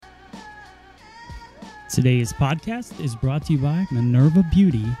Today's podcast is brought to you by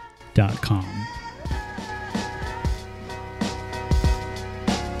MinervaBeauty.com.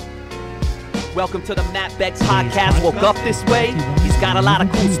 Welcome to the Matt Beggs podcast. Woke up this way. He's got a lot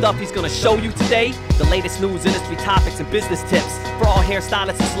of cool stuff he's going to show you today. The latest news, industry topics, and business tips. For all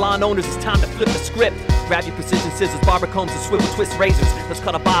hairstylists and salon owners, it's time to flip the script. Grab your precision scissors, barber combs, and swivel twist razors. Let's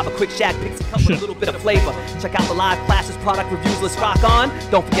cut a bob, a quick shag, pixie cut with a little bit of flavor. Check out the live classes, product reviews, let's rock on.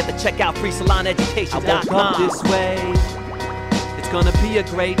 Don't forget to check out freesaloneducation.com. I woke up this way. It's going to be a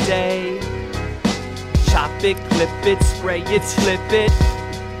great day. Chop it, clip it, spray it, slip it.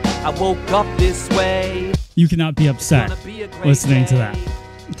 I woke up this way. You cannot be upset listening to that.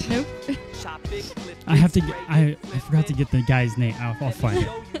 Nope. I have to. I forgot to get the guy's name. I'll find it.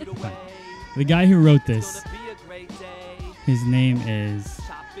 The guy who wrote this. His name is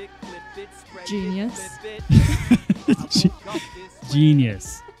Genius.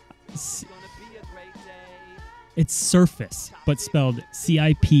 Genius. It's Surface, but spelled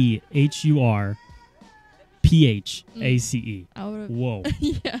CIPHURPHACE. Whoa.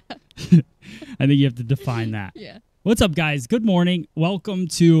 Yeah. I think you have to define that. Yeah. What's up, guys? Good morning. Welcome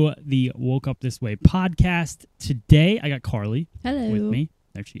to the Woke Up This Way podcast. Today, I got Carly Hello. with me.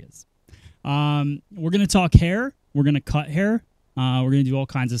 There she is. We're going to talk hair. We're going to cut hair. We're going to do all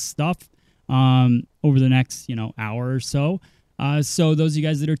kinds of stuff over the next, hour or so. So those of you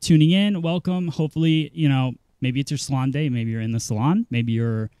guys that are tuning in, welcome. Hopefully, maybe it's your salon day. Maybe you're in the salon. Maybe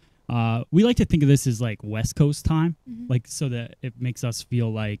you're we like to think of this as like West Coast time, like so that it makes us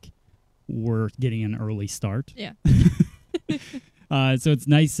feel like we're getting an early start. Yeah. So it's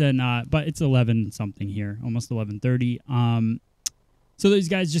nice and but it's 11 something here, almost 11:30. So those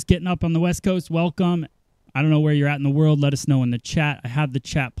guys just getting up on the West Coast, welcome. I don't know where you're at in the world. Let us know in the chat. I have the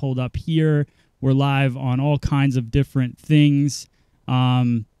chat pulled up here. We're live on all kinds of different things.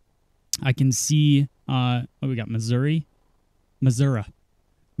 I can see we got Missouri.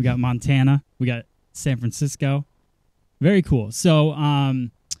 We got Montana. We got San Francisco. Very cool. So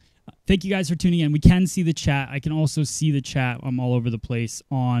thank you guys for tuning in. We can see the chat. I can also see the chat. I'm all over the place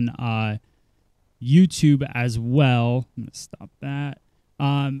on YouTube as well. I'm going to stop that.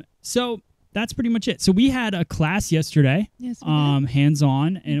 So that's pretty much it. So we had a class yesterday, Yes, we did.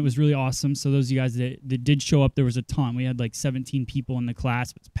 hands-on, and it was really awesome. So those of you guys that did show up, there was a ton. We had like 17 people in the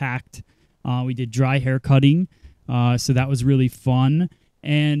class. It was packed. We did dry hair cutting, so that was really fun.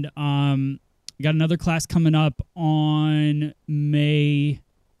 And we got another class coming up on May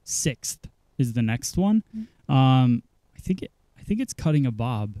 6th is the next one. I think it's cutting a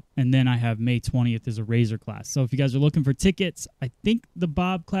bob, and then I have May 20th is a razor class. So if you guys are looking for tickets, I think the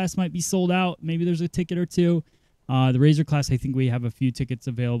bob class might be sold out. Maybe there's a ticket or two. The razor class, I think we have a few tickets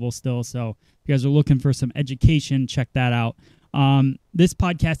available still. So if you guys are looking for some education, check that out. This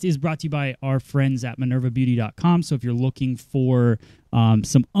podcast is brought to you by our friends at MinervaBeauty.com. So if you're looking for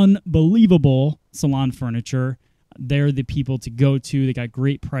some unbelievable salon furniture, they're the people to go to. They got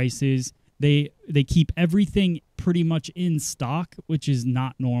great prices. They keep everything pretty much in stock, which is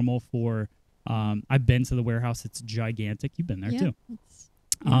not normal for. I've been to the warehouse; it's gigantic. You've been there too. It's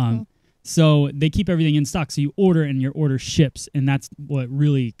beautiful. So they keep everything in stock. So you order and your order ships, and that's what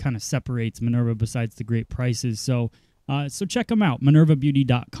really kind of separates Minerva besides the great prices. So check them out,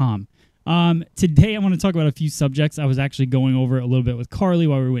 MinervaBeauty.com. Today I want to talk about a few subjects. I was actually going over it a little bit with Carly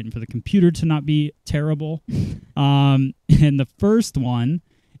while we were waiting for the computer to not be terrible. And the first one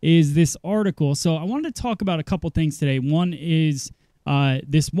is this article. So I wanted to talk about a couple things today. One is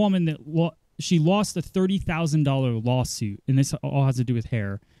this woman that she lost a $30,000 lawsuit, and this all has to do with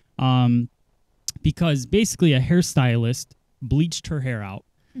hair, because basically a hairstylist bleached her hair out.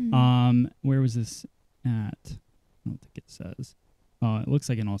 Where was this at? I don't think it says. It looks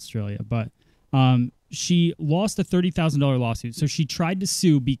like in Australia, but she lost a $30,000 lawsuit. So she tried to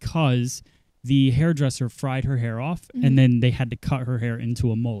sue because the hairdresser fried her hair off, and then they had to cut her hair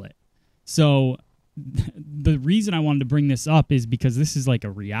into a mullet. So the reason I wanted to bring this up is because this is like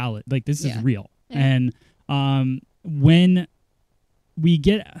a reality. Like, this is real. Yeah. And when we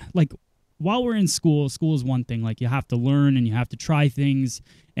get, like, while we're in school is one thing. Like, you have to learn and you have to try things.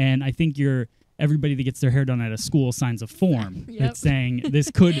 And I think everybody that gets their hair done at a school signs a form that's saying this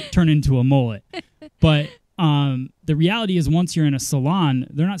could turn into a mullet. But the reality is, once you're in a salon,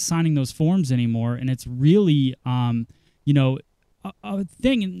 they're not signing those forms anymore, and it's really, a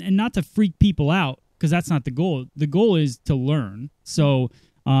thing. And not to freak people out, because that's not the goal. The goal is to learn. So,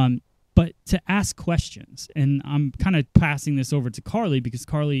 but to ask questions. And I'm kind of passing this over to Carly because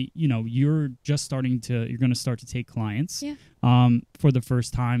Carly, you're going to start to take clients for the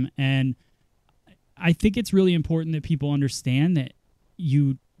first time, and I think it's really important that people understand that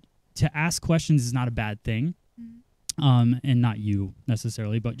to ask questions is not a bad thing. And not you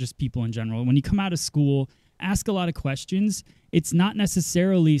necessarily, but just people in general. When you come out of school, ask a lot of questions. It's not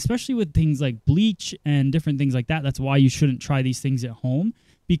necessarily, especially with things like bleach and different things like that, that's why you shouldn't try these things at home,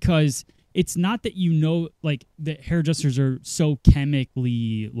 because it's not that like that hairdressers are so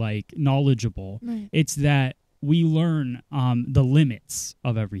chemically like knowledgeable. Right. It's that we learn the limits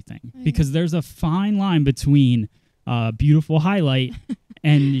of everything, because there's a fine line between beautiful highlight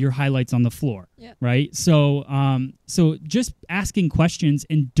and your highlights on the floor. Yep. Right. So just asking questions,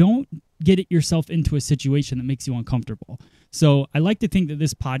 and don't get yourself into a situation that makes you uncomfortable. So I like to think that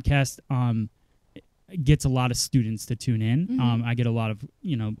this podcast gets a lot of students to tune in. I get a lot of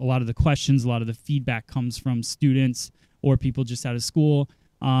the questions, a lot of the feedback comes from students or people just out of school.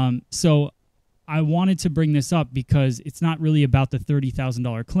 So I wanted to bring this up because it's not really about the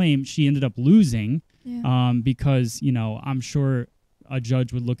 $30,000 claim. She ended up losing because, I'm sure a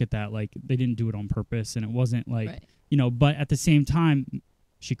judge would look at that like they didn't do it on purpose, and it wasn't like, but at the same time,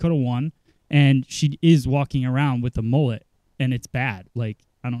 she could have won, and she is walking around with a mullet, and it's bad. Like,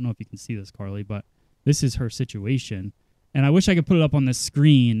 I don't know if you can see this, Carly, but this is her situation. And I wish I could put it up on the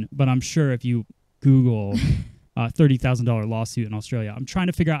screen, but I'm sure if you Google $30,000 lawsuit in Australia, I'm trying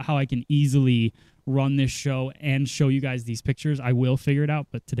to figure out how I can easily run this show and show you guys these pictures. I will figure it out,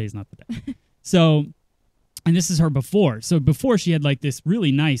 but today's not the day. So, and this is her before. So before, she had like this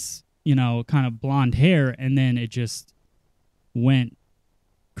really nice, kind of blonde hair, and then it just went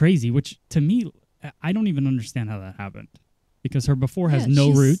crazy, which to me, I don't even understand how that happened, because her before has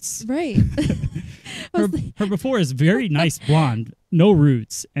no roots. Right. her before is very nice blonde, no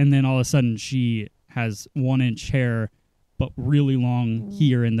roots, and then all of a sudden she has 1-inch hair, but really long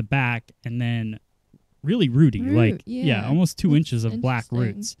here in the back, and then really rooty, almost 2 inches of black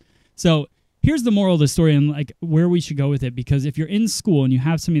roots. So here's the moral of the story, and like where we should go with it, because if you're in school and you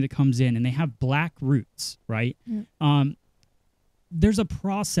have somebody that comes in and they have black roots, right? There's a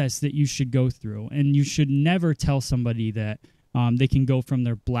process that you should go through, and you should never tell somebody that they can go from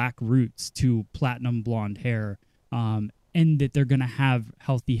their black roots to platinum blonde hair, and that they're going to have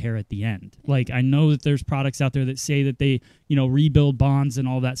healthy hair at the end. Like, I know that there's products out there that say that they, rebuild bonds and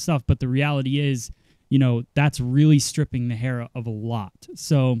all that stuff, but the reality is, that's really stripping the hair of a lot.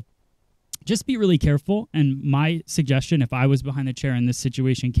 So just be really careful. And my suggestion, if I was behind the chair and this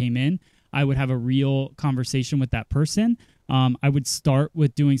situation came in, I would have a real conversation with that person. I would start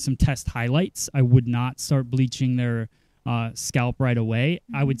with doing some test highlights. I would not start bleaching their scalp right away.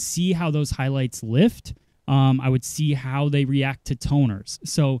 I would see how those highlights lift. I would see how they react to toners.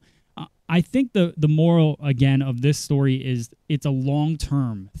 So I think the moral, again, of this story is it's a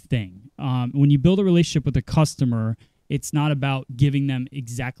long-term thing. When you build a relationship with a customer, it's not about giving them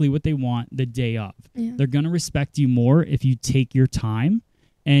exactly what they want the day of. They're going to respect you more if you take your time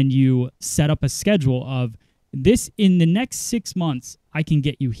and you set up a schedule of this in the next 6 months, I can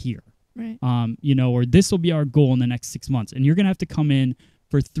get you here. Right. Or this will be our goal in the next 6 months. And you're going to have to come in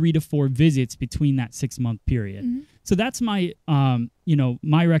for 3 to 4 visits between that 6-month period. So that's my,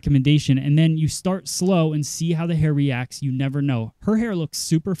 my recommendation. And then you start slow and see how the hair reacts. You never know. Her hair looks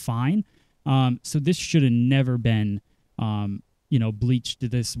super fine. So this should have never been,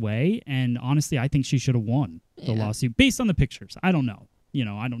 bleached this way. And honestly, I think she should have won the lawsuit based on the pictures. I don't know.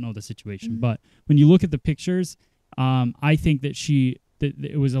 I don't know the situation. But when you look at the pictures, I think that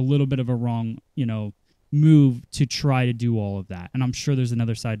it was a little bit of a wrong, move to try to do all of that. And I'm sure there's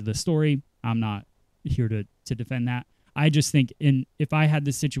another side to the story. I'm not here to defend that. I just think if I had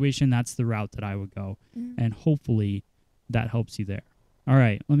this situation, that's the route that I would go. And hopefully that helps you there. All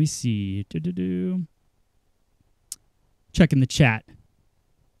right, let me see. Checking the chat.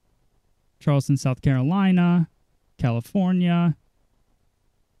 Charleston, South Carolina, California,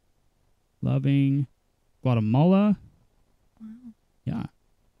 Loving, Guatemala. Wow. Yeah.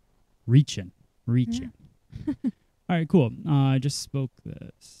 Reaching. All right, cool. I just spoke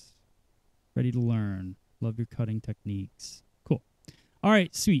this. Ready to learn. Love your cutting techniques. Cool. All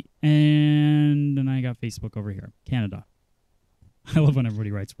right, sweet. And then I got Facebook over here. Canada. I love when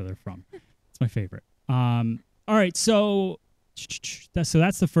everybody writes where they're from. It's my favorite. All right, so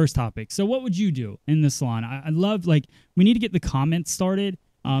that's the first topic. So what would you do in the salon? I love, we need to get the comments started.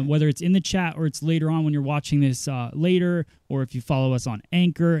 Whether it's in the chat or it's later on when you're watching this later, or if you follow us on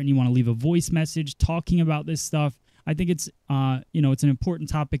Anchor and you want to leave a voice message talking about this stuff, I think it's it's an important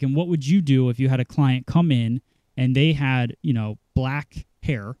topic. And what would you do if you had a client come in and they had black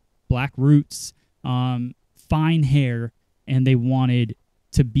hair, black roots, fine hair, and they wanted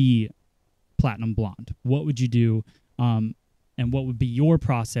to be platinum blonde? What would you do? And what would be your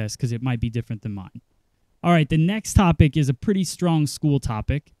process? Because it might be different than mine. All right, the next topic is a pretty strong school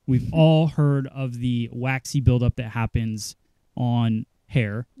topic. We've all heard of the waxy buildup that happens on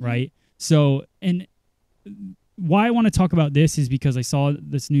hair, right? So, and why I want to talk about this is because I saw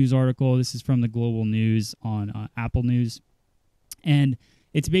this news article. This is from the Global News on Apple News. And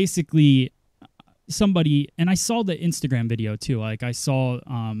it's basically somebody, and I saw the Instagram video too. Like I saw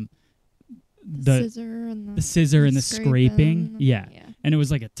the scissor and the scraping. Yeah. And it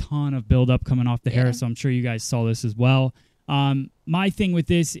was like a ton of buildup coming off the hair. So I'm sure you guys saw this as well. My thing with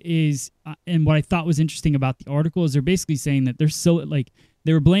this is, and what I thought was interesting about the article is they're basically saying that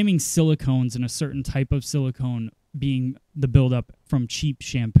they were blaming silicones and a certain type of silicone being the buildup from cheap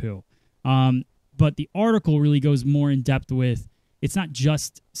shampoo. But the article really goes more in depth with it's not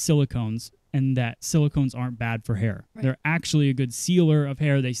just silicones and that silicones aren't bad for hair. Right. They're actually a good sealer of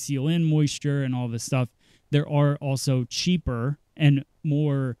hair. They seal in moisture and all this stuff. There are also cheaper and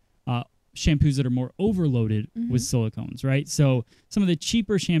more shampoos that are more overloaded with silicones, right? So some of the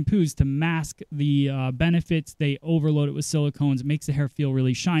cheaper shampoos, to mask the benefits, they overload it with silicones. It makes the hair feel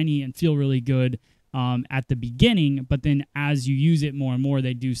really shiny and feel really good at the beginning, but then as you use it more and more,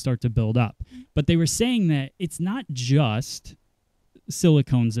 they do start to build up. But they were saying that it's not just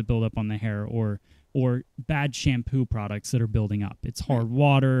silicones that build up on the hair or bad shampoo products that are building up. It's hard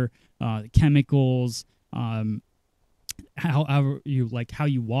water, chemicals, how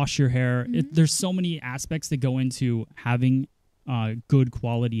you wash your hair. There's so many aspects that go into having good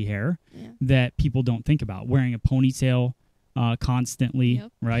quality hair that people don't think about. Wearing a ponytail constantly,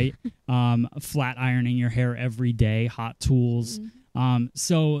 right? Flat ironing your hair every day, hot tools.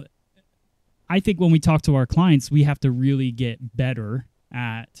 So I think when we talk to our clients, we have to really get better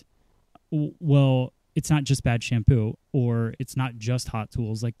at, well, it's not just bad shampoo or it's not just hot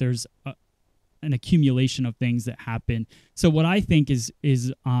tools. Like there's an accumulation of things that happen. So what I think is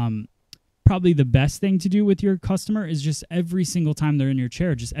probably the best thing to do with your customer is just every single time they're in your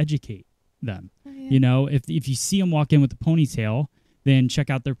chair, just educate them. You know, if you see them walk in with a ponytail, then check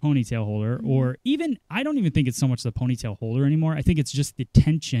out their ponytail holder. Or even, I don't even think it's so much the ponytail holder anymore. I think it's just the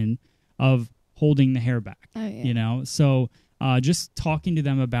tension of holding the hair back, you know? So just talking to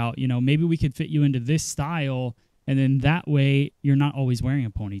them about, you know, maybe we could fit you into this style, and then that way you're not always wearing a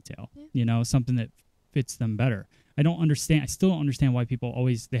ponytail, you know, something that fits them better. I still don't understand why people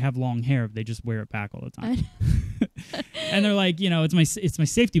they have long hair if they just wear it back all the time. And they're like, you know, it's my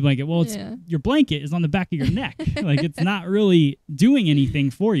safety blanket. Well, your blanket is on the back of your neck. Like it's not really doing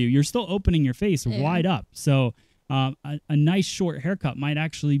anything for you. You're still opening your face wide up. So a nice short haircut might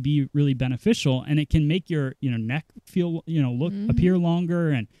actually be really beneficial, and it can make your neck feel appear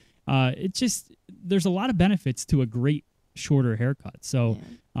longer, and it just there's a lot of benefits to a great shorter haircut. So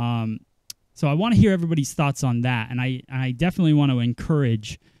so I want to hear everybody's thoughts on that, and I definitely want to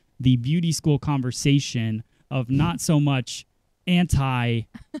encourage the beauty school conversation of not so much anti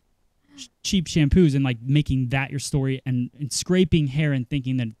cheap shampoos and like making that your story and scraping hair and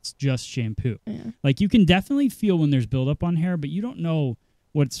thinking that it's just shampoo. Like you can definitely feel when there's buildup on hair, but you don't know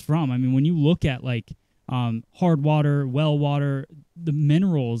what it's from. I mean, when you look at like hard water, well water, the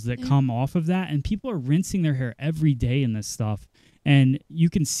minerals that come off of that, and people are rinsing their hair every day in this stuff, and you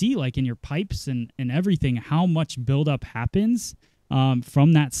can see like in your pipes and everything how much buildup happens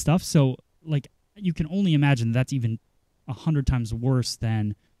from that stuff. So like you can only imagine that's even 100 times worse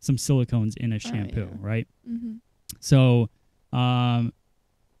than some silicones in a shampoo, right? So Jenna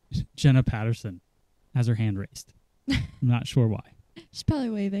Patterson has her hand raised. I'm not sure why. She's probably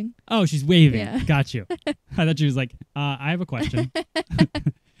waving. Oh, she's waving. Yeah. Got you. I thought she was like, I have a question.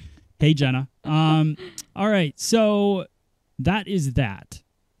 Hey, Jenna. All right. So that is that. Do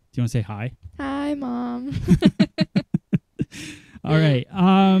you want to say hi? Hi, Mom. All right.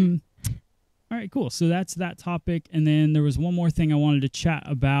 All right, cool. So that's that topic. And then there was one more thing I wanted to chat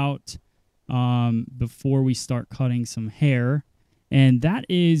about before we start cutting some hair. And that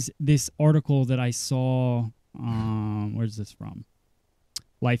is this article that I saw. Where's this from?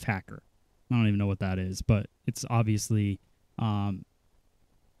 Lifehacker. I don't even know what that is, but it's obviously something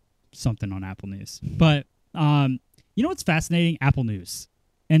on Apple News. But you know what's fascinating? Apple News.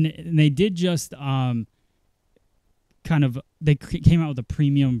 And they did just they came out with a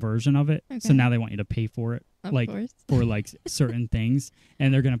premium version of it. Okay. So now they want you to pay for it. Of course. For like certain things.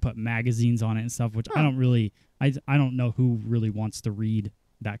 And they're going to put magazines on it and stuff, which I don't really, I don't know who really wants to read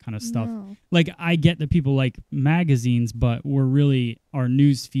that kind of stuff. No. Like I get that people like magazines, but our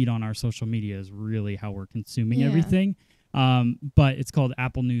news feed on our social media is really how we're consuming everything. But it's called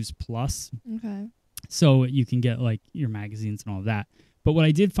Apple News Plus. Okay. So you can get like your magazines and all of that. But what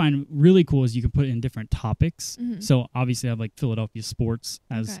I did find really cool is you can put it in different topics. Mhm. So obviously I have like Philadelphia sports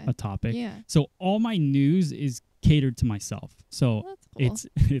as Okay. a topic. Yeah. So all my news is catered to myself. So Well, that's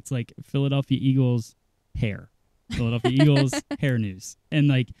cool. it's like Philadelphia Eagles hair. Philadelphia Eagles hair news. And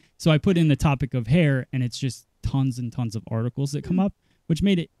like so I put in the topic of hair and it's just tons and tons of articles that come up, which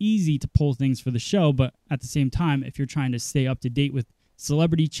made it easy to pull things for the show, but at the same time if you're trying to stay up to date with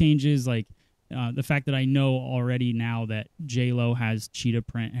celebrity changes like the fact that I know already now that J-Lo has cheetah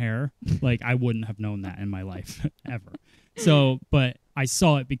print hair, like I wouldn't have known that in my life ever. So, but I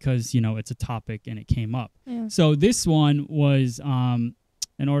saw it because, it's a topic and it came up. Yeah. So this one was an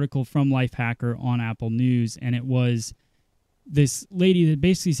article from Lifehacker on Apple News, and it was this lady that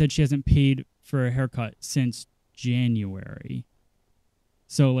basically said she hasn't paid for a haircut since January.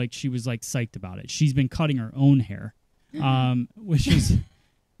 So like she was like psyched about it. She's been cutting her own hair,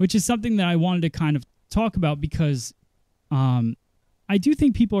 which is something that I wanted to kind of talk about because I do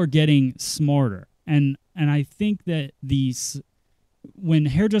think people are getting smarter, and I think that when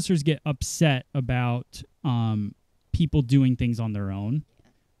hairdressers get upset about people doing things on their own,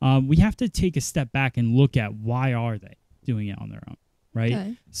 we have to take a step back and look at why are they doing it on their own, right?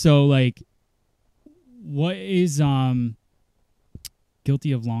 Okay. So like, what is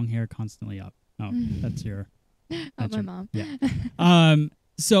guilty of long hair constantly up? Oh, that's your. Oh, That's my your- mom. Yeah.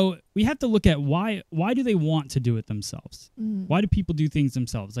 So we have to look at why do they want to do it themselves? Mm. Why do people do things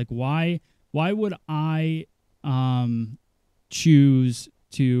themselves? Like why would I choose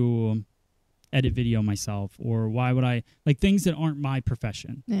to edit video myself, or why would I like things that aren't my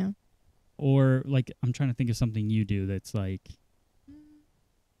profession? Yeah. Or like I'm trying to think of something you do that's like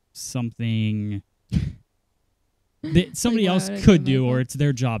something that somebody why else would I could do do, or myself? it's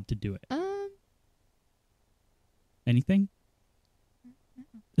their job to do it. Anything?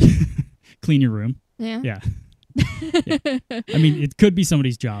 Clean your room. Yeah. Yeah. I mean, it could be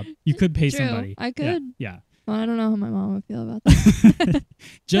somebody's job. You could pay True. somebody. I Yeah, could. Yeah. Well, I don't know how my mom would feel about that.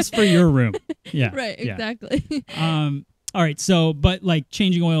 Just for your room. Yeah. Right. Yeah. Exactly. All right. So, but like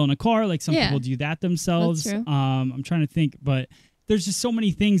changing oil in a car, like some Yeah. people do that themselves. That's true. I'm trying to think, but there's just so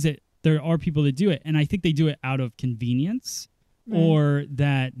many things that there are people that do it. And I think they do it out of convenience Right. or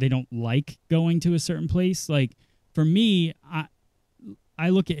that they don't like going to a certain place. Like for me, I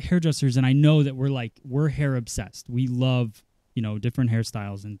look at hairdressers and I know that we're hair obsessed. We love, different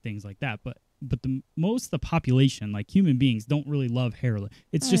hairstyles and things like that. But most of the population, like human beings, don't really love hair.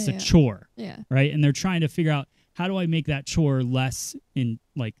 It's just a yeah. chore, Yeah. right? And they're trying to figure out how do I make that chore less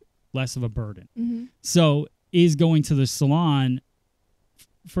of a burden. Mm-hmm. So is going to the salon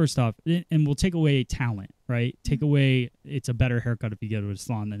first off, and we'll take away talent, right? Take away it's a better haircut if you go to a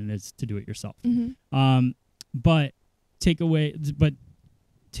salon than it is to do it yourself. Mm-hmm. But take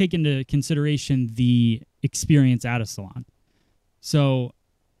into consideration the experience at a salon. So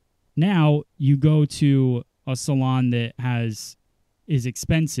now you go to a salon that is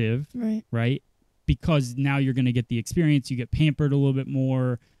expensive, Right. right? Because now you're going to get the experience. You get pampered a little bit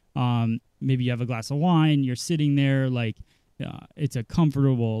more. Maybe you have a glass of wine. You're sitting there it's a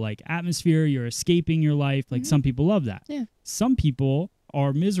comfortable atmosphere. You're escaping your life. Like Mhm. some people love that. Yeah. Some people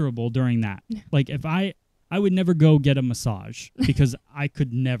are miserable during that. Yeah. Like if I would never go get a massage because I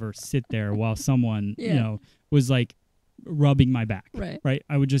could never sit there while someone Yeah. was like rubbing my back. Right. Right.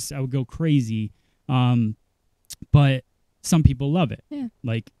 I would go crazy. But some people love it. Yeah.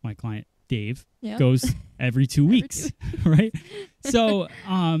 Like my client Dave Yeah. goes every 2 Every weeks, right? So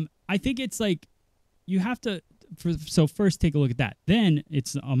I think it's like you have to. So first take a look at that. Then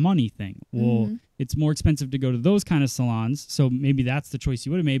it's a money thing. Well, Mhm. it's more expensive to go to those kind of salons. So maybe that's the choice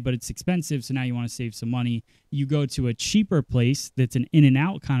you would have made, but it's expensive. So now you want to save some money. You go to a cheaper place that's an in and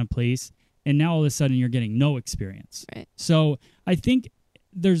out kind of place. And now all of a sudden you're getting no experience. Right. So I think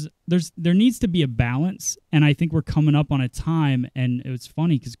there needs to be a balance. And I think we're coming up on a time. And it was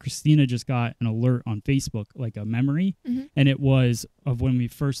funny because Christina just got an alert on Facebook, like a memory. Mhm. And it was of when we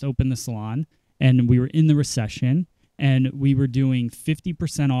first opened the salon. And we were in the recession, and we were doing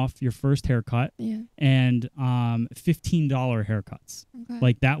 50% off your first haircut Yeah. and $15 haircuts. Okay.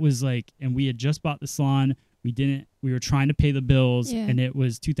 Like that was and we had just bought the salon. We were trying to pay the bills, Yeah. and it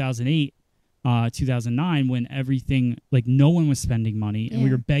was 2008, 2009 when everything, no one was spending money, and we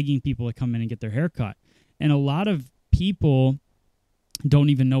Yeah. were begging people to come in and get their haircut. And a lot of people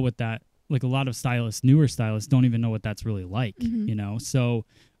don't even know what that, a lot of stylists, newer stylists don't even know what that's really like, Mhm. So,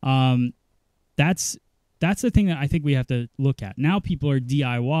 that's the thing that I think we have to look at. Now people are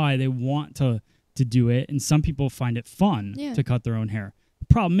DIY. They want to do it, and some people find it fun Yeah. to cut their own hair. The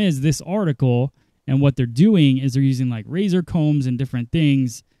problem is this article and what they're doing is they're using razor combs and different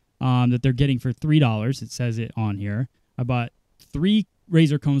things that they're getting for $3. It says it on here. I bought 3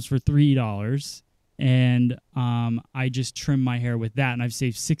 razor combs for $3, and I just trim my hair with that, and I've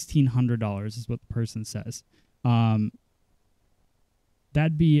saved $1,600 is what the person says.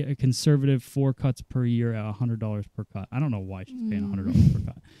 That'd be a conservative 4 cuts per year at $100 per cut. I don't know why she's paying $100 per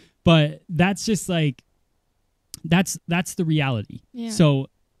cut, but that's just like that's the reality. Yeah. So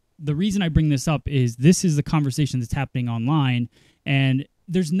the reason I bring this up is this is the conversation that's happening online, and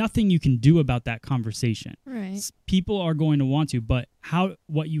there's nothing you can do about that conversation. Right. People are going to want to, but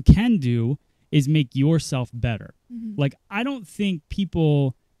what you can do is make yourself better. Mm-hmm. Like, I don't think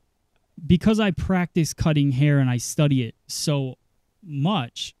people, because I practice cutting hair and I study it so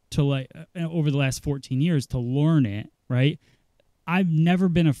much to over the last 14 years to learn it, right? I've never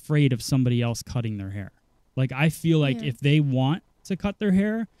been afraid of somebody else cutting their hair. Like, I feel like if they want to cut their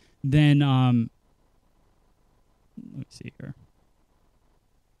hair, then let me see here.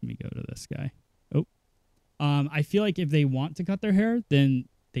 Let me go to this guy. I feel like if they want to cut their hair, then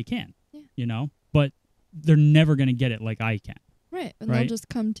they can. Yeah. You know, but they're never going to get it like I can. Right. And right? they'll just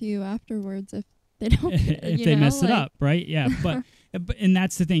come to you afterwards if they don't if they mess it up, right? Yeah, but and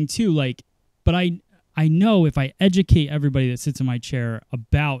that's the thing too, like, but I know if I educate everybody that sits in my chair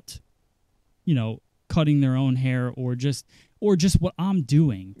about, you know, cutting their own hair or just what I'm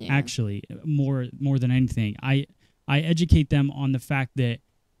doing, actually, more than anything, I educate them on the fact that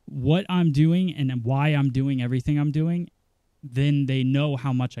what I'm doing and why I'm doing everything I'm doing, then they know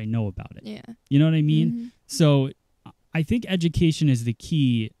how much I know about it. Yeah. You know what I mean? Mm-hmm. So I think education is the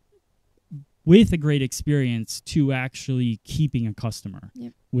key with a great experience to actually keeping a customer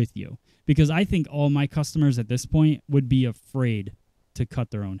with you. Because I think all my customers at this point would be afraid to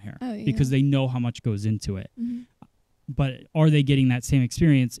cut their own hair because they know how much goes into it. Mm-hmm. But are they getting that same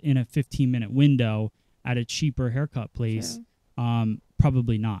experience in a 15-minute window at a cheaper haircut place?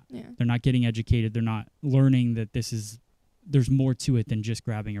 Probably not. Yeah. They're not getting educated. They're not learning that there's more to it than just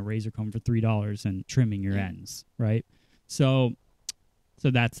grabbing a razor comb for $3 and trimming your ends, right? So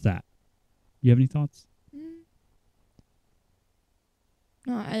that's that. You have any thoughts?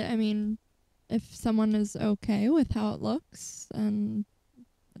 No, I mean, if someone is okay with how it looks and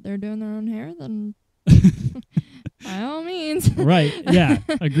they're doing their own hair, then by all means. Right. Yeah.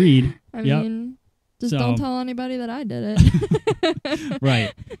 Agreed. I mean, just don't tell anybody that I did it.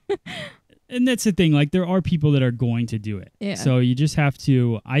 Right. And that's the thing. Like, there are people that are going to do it. Yeah. So you just have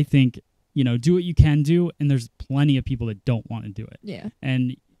to, I think, you know, do what you can do. And there's plenty of people that don't want to do it. Yeah.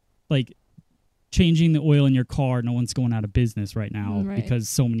 And, like, changing the oil in your car, no one's going out of business right now because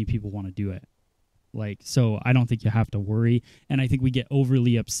so many people want to do it. Like, so I don't think you have to worry. And I think we get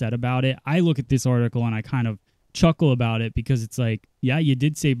overly upset about it. I look at this article and I kind of chuckle about it because it's like, yeah, you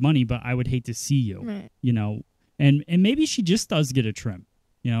did save money, but I would hate to see you, you know, and maybe she just does get a trim,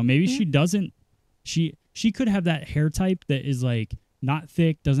 you know, maybe she doesn't, she could have that hair type that is like not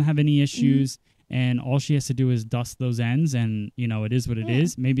thick, doesn't have any issues. And all she has to do is dust those ends and, you know, it is what it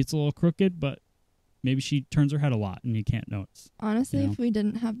is. Maybe it's a little crooked, but maybe she turns her head a lot and you can't notice. Honestly, if we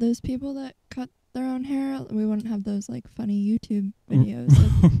didn't have those people that cut their own hair, we wouldn't have those like funny YouTube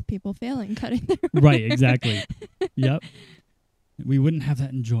videos of people failing cutting their own hair. Exactly. Yep. We wouldn't have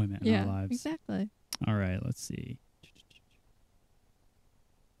that enjoyment in our lives. Exactly. All right, let's see.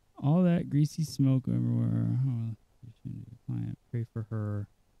 All that greasy smoke everywhere. Client, pray for her.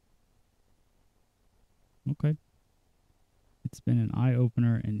 Okay. It's been an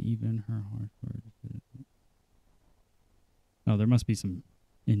eye-opener and even her harsh words. Oh, there must be some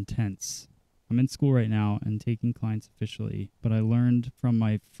intense. I'm in school right now and taking clients officially, but I learned from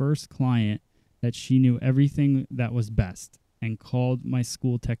my first client that she knew everything that was best and called my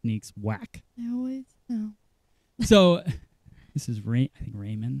school techniques whack. I always know. So this is I think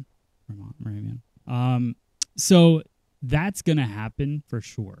Raymond. Raymond. So that's gonna happen for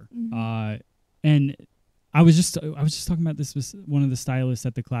sure. And I was just talking about this with one of the stylists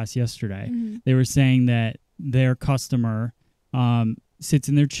at the class yesterday. They were saying that their customer sits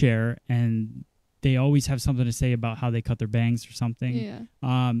in their chair and they always have something to say about how they cut their bangs or something. Yeah.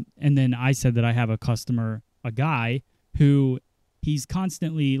 And then I said that I have a customer, a guy, who he's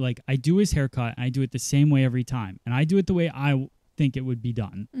constantly like, I do his haircut and I do it the same way every time. And I do it the way I think it would be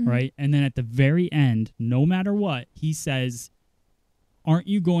done, right? And then at the very end, no matter what, he says, aren't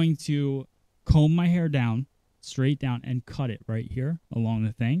you going to comb my hair down, straight down, and cut it right here along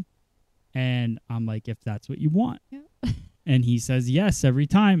the thing? And I'm like, if that's what you want. Yeah. And he says yes every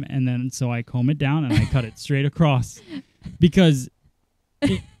time. And then so I comb it down and I cut it straight across. Because,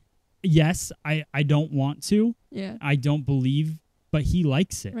 yes, I don't want to. Yeah. I don't believe, but he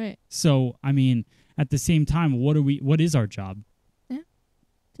likes it. Right. So, I mean, at the same time, what is our job? Yeah.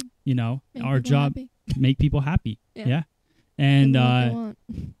 You know, Make our people job, happy. make people happy. Yeah. And Give 'em what they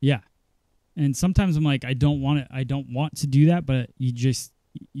want. yeah. And sometimes I'm like, I don't want to do that, but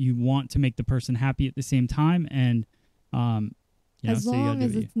you want to make the person happy at the same time. And As so you gotta long do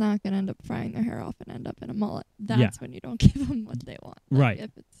as what you- it's not going to end up frying their hair off and end up in a mullet, that's when you don't give them what they want. Like, Right.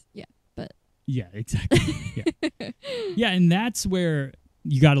 If it's, but yeah, exactly. Yeah. Yeah, and that's where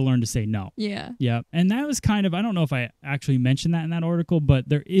you got to learn to say no. yeah. Yeah, and that was kind of, I don't know if I actually mentioned that in that article, but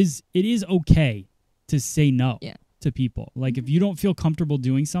it is okay to say no Yeah. to people. Like if you don't feel comfortable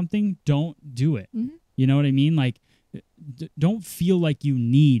doing something, don't do it. Mhm. You know what I mean? Like don't feel like you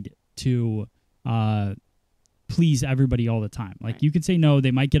need to please everybody all the time. Like Right. you can say no,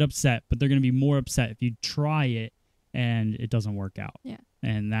 they might get upset, but they're going to be more upset if you try it and it doesn't work out. Yeah.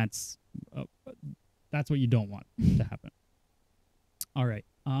 And that's what you don't want to happen. All right.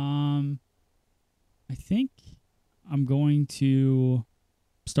 I think I'm going to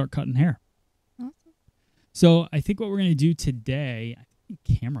start cutting hair. Awesome. So I think what we're going to do today, I think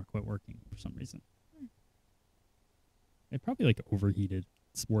the camera quit working for some reason. It probably like overheated.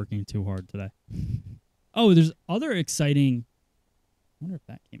 It's working too hard today. Oh, there's other exciting. I wonder if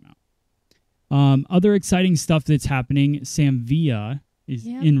that came out. Other exciting stuff that's happening. Sam Villa is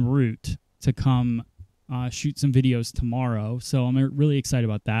en route to come shoot some videos tomorrow. So I'm really excited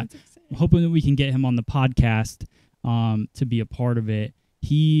about that. That's exciting. I'm hoping that we can get him on the podcast to be a part of it.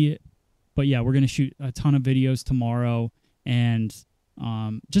 But yeah, we're going to shoot a ton of videos tomorrow and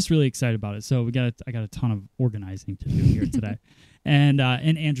just really excited about it. So I got a ton of organizing to do here today. And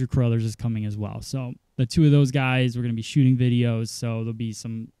Andrew Carruthers is coming as well. So the two of those guys, we're going to be shooting videos. So there'll be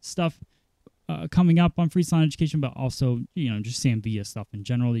some stuff coming up on Freestyle Education, but also, just Sam Villa stuff in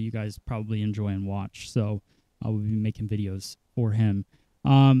general that you guys probably enjoy and watch. So we'll be making videos for him.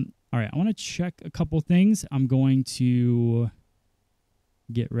 All right, I want to check a couple things. I'm going to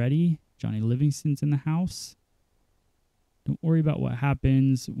get ready. Johnny Livingston's in the house. Don't worry about what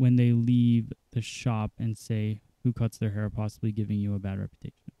happens when they leave the shop and say who cuts their hair, possibly giving you a bad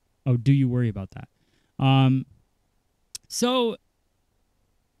reputation. Oh, do you worry about that? So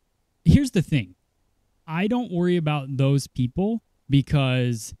here's the thing. I don't worry about those people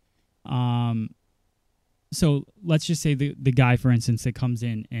because, so let's just say the guy, for instance, that comes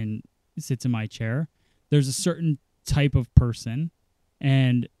in and sits in my chair, there's a certain type of person,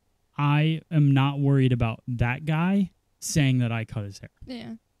 and I am not worried about that guy saying that I cut his hair.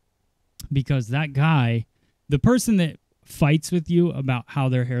 Yeah. Because that guy, the person that fights with you about how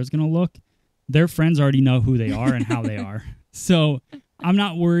their hair is going to look, their friends already know who they are and how they are. So I'm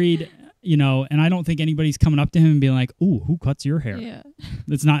not worried, and I don't think anybody's coming up to him and being like, "Ooh, who cuts your hair?" Yeah.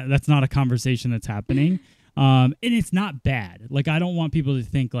 That's not a conversation that's happening. And it's not bad. Like, I don't want people to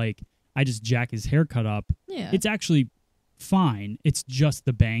think like I just jack his haircut up. Yeah. It's actually fine. It's just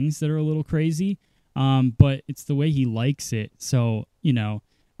the bangs that are a little crazy. But it's the way he likes it. So, who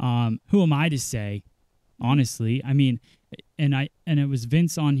am I to say, honestly? I mean, and it was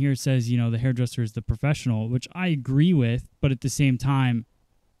Vince on here says, the hairdresser is the professional, which I agree with, but at the same time,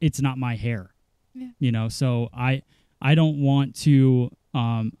 it's not my hair. Yeah. So I don't want to,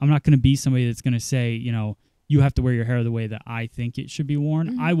 I'm not going to be somebody that's going to say, you have to wear your hair the way that I think it should be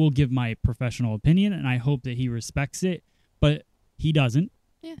worn. Mhm. I will give my professional opinion, and I hope that he respects it, but he doesn't.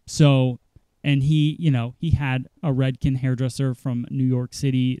 Yeah. So, and he had a Redken hairdresser from New York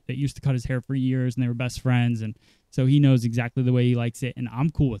City that used to cut his hair for years, and they were best friends, and so he knows exactly the way he likes it, and I'm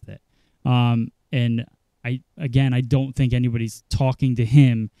cool with it. And I don't think anybody's talking to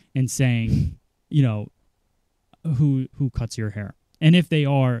him and saying, who cuts your hair. And if they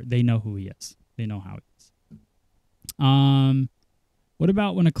are, they know who he is. They know how he is. What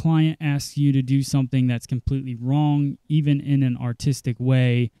about when a client asks you to do something that's completely wrong, even in an artistic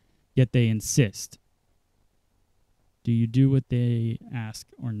way, yet they insist? Do you do what they ask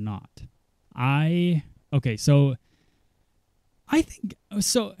or not? I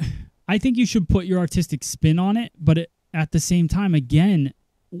think you should put your artistic spin on it, but at the same time, again,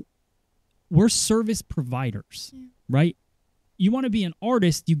 we're service providers, right? You want to be an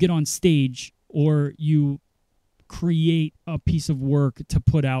artist, you get on stage or you create a piece of work to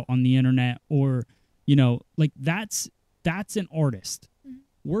put out on the internet, or that's an artist. Mhm.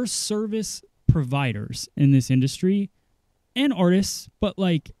 We're service providers in this industry and artists, but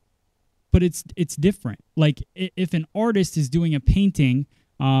it's different. Like if an artist is doing a painting,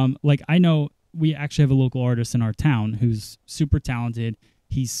 like I know we actually have a local artist in our town who's super talented.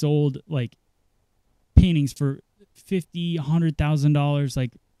 He sold like paintings for $50,000, $100,000,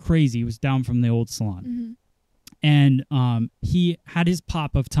 like crazy. He was down from the old salon. Mhm. And he had his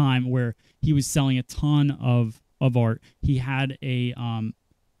pop of time where he was selling a ton of art. He had a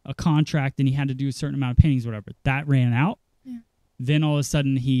contract and he had to do a certain amount of paintings, whatever. That ran out. Yeah. then all of a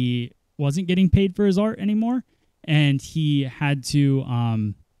sudden he wasn't getting paid for his art anymore, and he had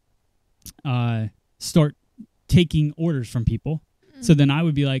to start taking orders from people. So then I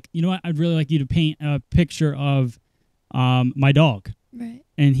would be like, you know what? I'd really like you to paint a picture of my dog. Right.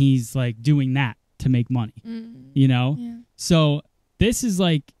 And he's like doing that to make money, you know? Yeah. So this is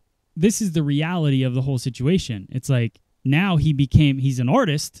the reality of the whole situation. It's like now he's an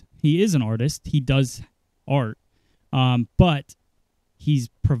artist. He is an artist. He does art. But he's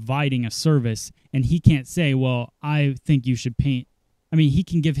providing a service, and he can't say, well, I think you should paint. I mean, he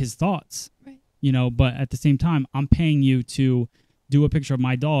can give his thoughts, Right. you know, but at the same time, I'm paying you to do a picture of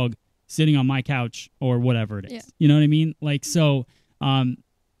my dog sitting on my couch or whatever it is. Yeah. You know what I mean? Like, so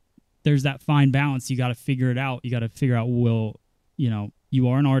there's that fine balance. You got to figure it out. You got to figure out, well, you know, you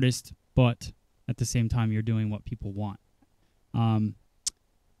are an artist, but at the same time, you're doing what people want.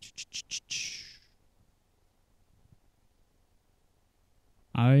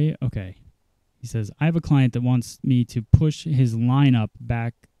 Okay. He says, I have a client that wants me to push his lineup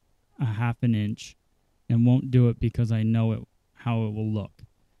back a half an inch and won't do it because I know how it will look.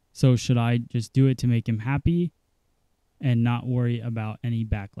 So should I just do it to make him happy and not worry about any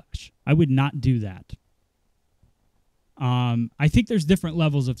backlash? I would not do that. I think there's different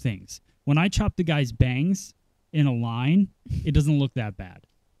levels of things. When I chop the guy's bangs in a line, it doesn't look that bad.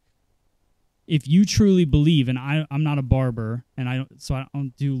 If you truly believe, and I'm not a barber, and I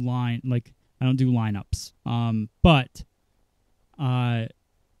don't do lineups. But I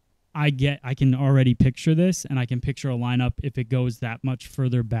can already picture this, and I can picture a lineup. If it goes that much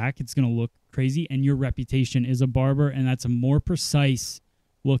further back, it's going to look crazy. And your reputation is a barber, and that's a more precise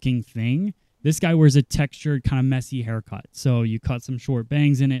looking thing. This guy wears a textured, kind of messy haircut. So you cut some short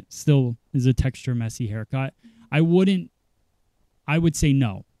bangs in it, still is a texture messy haircut. I would say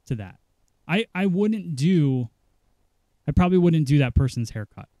no to that. I probably wouldn't do that person's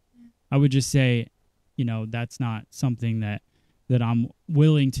haircut. I would just say, you know, that's not something that I'm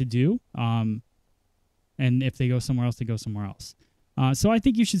willing to do. And if they go somewhere else, they go somewhere else. So I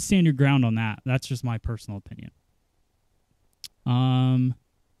think you should stand your ground on that. That's just my personal opinion.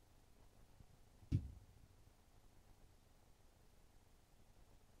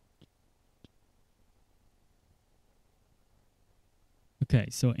 Okay,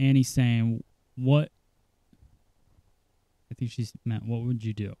 so Annie's saying, I think she's meant, what would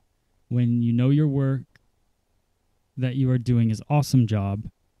you do? When you know your work that you are doing is awesome job,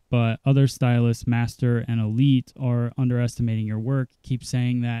 but other stylists, master, and elite are underestimating your work, keep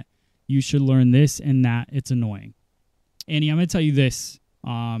saying that you should learn this and that, it's annoying. Annie, I'm going to tell you this,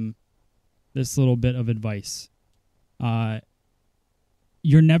 this little bit of advice.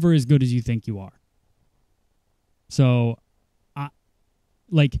 You're never as good as you think you are. So,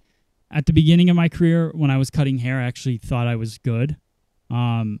 like at the beginning of my career, when I was cutting hair, I actually thought I was good.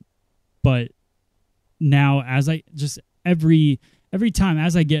 But now as I just every time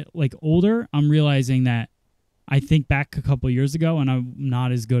as I get like older, I'm realizing that I think back a couple years ago and I'm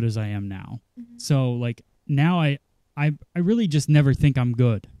not as good as I am now. Mm-hmm. So like now I really just never think I'm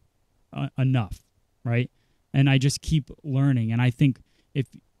good enough. Right. And I just keep learning. And I think if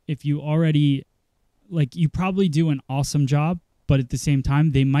you already like, you probably do an awesome job, but at the same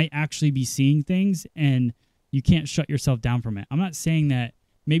time, they might actually be seeing things and you can't shut yourself down from it. I'm not saying that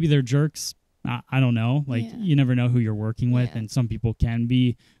maybe they're jerks. I don't know. Like, you never know who you're working with, and some people can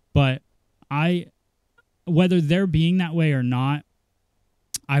be. But whether they're being that way or not,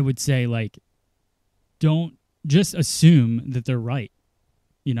 I would say, like, don't just assume that they're right,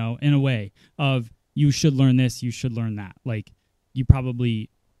 you know, in a way of you should learn this, you should learn that. Like, there probably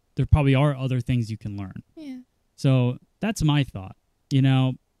are other things you can learn. Yeah. So that's my thought, you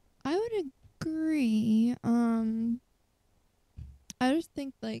know. I would agree. I just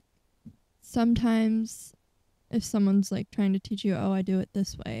think, like, sometimes if someone's, like, trying to teach you, oh, I do it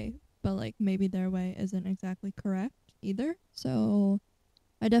this way, but, like, maybe their way isn't exactly correct either. So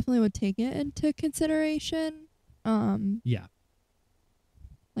I definitely would take it into consideration. Yeah.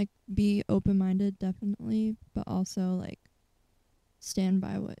 Like, be open-minded, definitely, but also, like, stand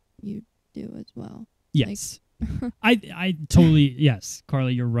by what you do as well. Yes. Like, I totally, yes,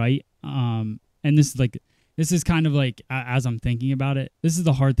 Carly, you're right. And this is kind of like, as I'm thinking about it, this is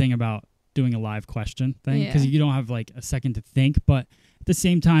the hard thing about doing a live question thing, because you don't have like a second to think. But at the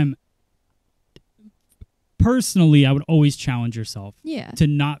same time, personally, I would always challenge yourself to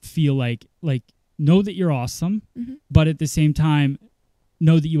not feel like know that you're awesome, but at the same time,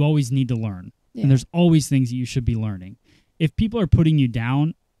 know that you always need to learn. And there's always things that you should be learning. If people are putting you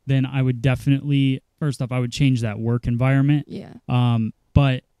down, then I would definitely, first off, I would change that work environment. Yeah.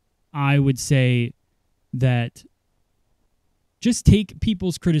 But I would say that just take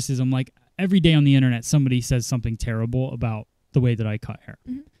people's criticism. Like every day on the internet, somebody says something terrible about the way that I cut hair,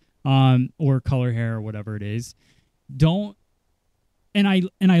 or color hair or whatever it is. And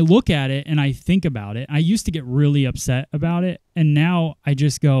I look at it and I think about it. I used to get really upset about it, and now I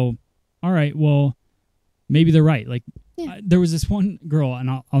just go, all right, well, maybe they're right. Like there was this one girl, and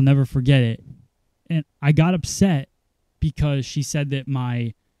I'll never forget it. And I got upset because she said that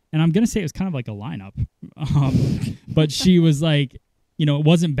and I'm going to say it was kind of like a lineup, but she was like, it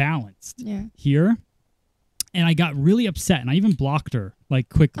wasn't balanced here. And I got really upset, and I even blocked her like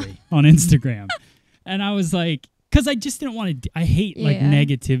quickly on Instagram. And I was like, because I just didn't want to, I hate like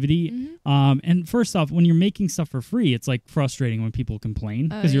negativity. And first off, when you're making stuff for free, it's like frustrating when people complain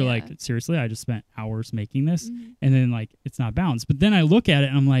because you're like, seriously, I just spent hours making this, and then like it's not balanced. But then I look at it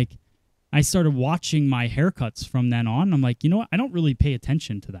and I'm like, I started watching my haircuts from then on. And I'm like, you know what? I don't really pay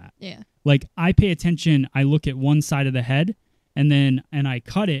attention to that. Yeah. Like I pay attention. I look at one side of the head and I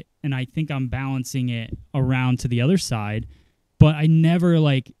cut it, and I think I'm balancing it around to the other side. But I never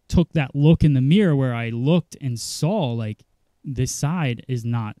like took that look in the mirror where I looked and saw like this side is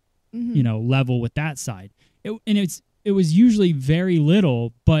not, level with that side. It was usually very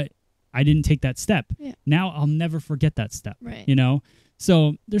little, but I didn't take that step. Yeah. Now I'll never forget that step. Right.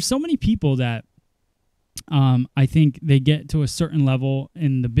 So there's so many people that I think they get to a certain level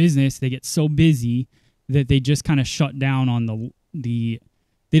in the business, they get so busy that they just kind of shut down on they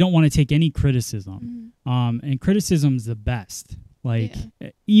don't want to take any criticism. And criticism's the best. Like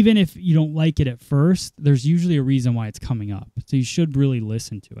even if you don't like it at first, there's usually a reason why it's coming up. So you should really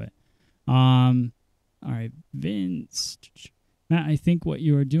listen to it. All right, Vince. Matt, I think what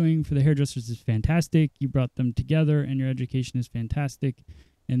you are doing for the hairdressers is fantastic. You brought them together, and your education is fantastic.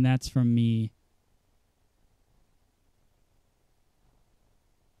 And that's from me.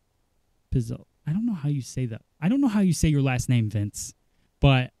 Pizzle. I don't know how you say that. I don't know how you say your last name, Vince.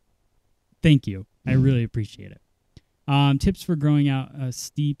 But thank you. I really appreciate it. Tips for growing out a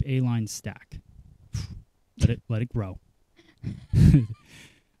steep A-line stack. Let it grow.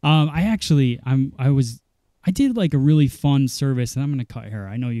 I did like a really fun service, and I'm going to cut hair.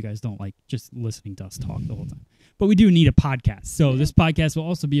 I know you guys don't like just listening to us talk the whole time, but we do need a podcast. So this podcast will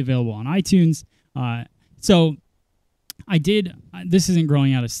also be available on iTunes. So I did, this isn't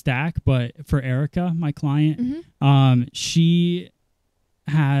growing out a stack, but for Erica, my client, she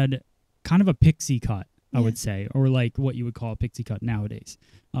had kind of a pixie cut, I would say, or like what you would call a pixie cut nowadays,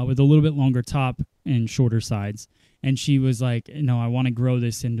 with a little bit longer top and shorter sides. And she was like, no, I want to grow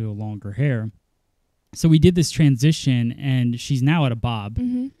this into a longer hair. So we did this transition, and she's now at a bob.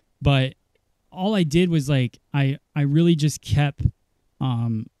 But all I did was like, I really just kept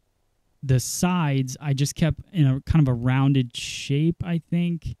the sides, I just kept in a kind of a rounded shape, I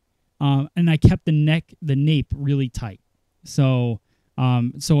think. And I kept the nape really tight. So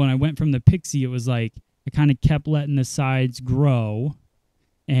when I went from the pixie, it was like I kind of kept letting the sides grow,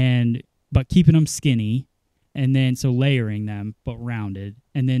 but keeping them skinny, and then so layering them but rounded,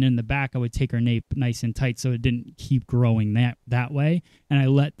 and then in the back I would take her nape nice and tight so it didn't keep growing that way, and I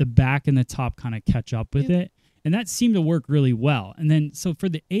let the back and the top kind of catch up with it, and that seemed to work really well. And then so for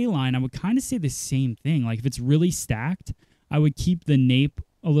the A-line, I would kind of say the same thing. Like if it's really stacked, I would keep the nape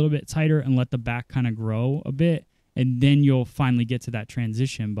a little bit tighter and let the back kind of grow a bit, and then you'll finally get to that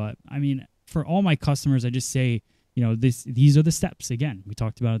transition. But I mean, for all my customers, I just say, these are the steps. Again, we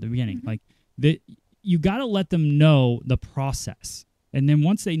talked about at the beginning. Like you got to let them know the process, and then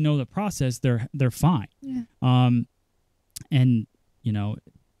once they know the process, they're fine. Yeah. And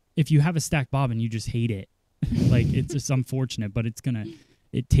if you have a stacked bob and you just hate it, like it's just unfortunate, but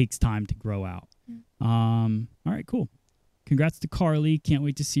it takes time to grow out. All right, cool. Congrats to Carly. Can't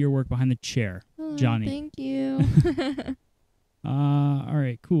wait to see your work behind the chair. Oh, Johnny. Thank you. All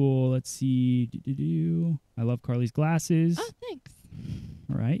right, cool. Let's see. I love Carly's glasses. Oh, thanks.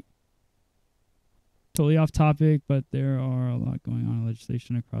 All right. Totally off topic, but there are a lot going on in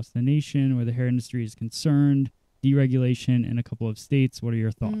legislation across the nation where the hair industry is concerned. Deregulation in a couple of states. What are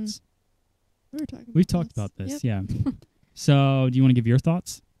your thoughts? We've talked about this, yeah. So, do you want to give your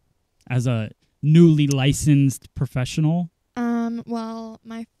thoughts as a newly licensed professional? Well,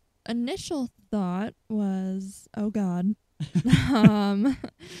 my initial thought was, oh God,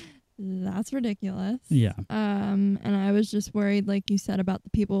 that's ridiculous. Yeah. And I was just worried, like you said, about the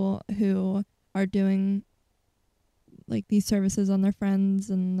people who are doing like these services on their friends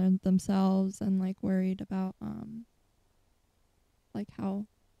and themselves, and like worried about like how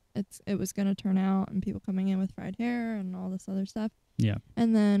it was going to turn out, and people coming in with fried hair and all this other stuff. Yeah.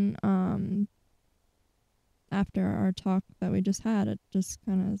 And then after our talk that we just had, it just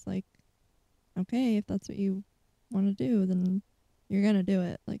kind of is like, okay, if that's what you want to do, then you're gonna do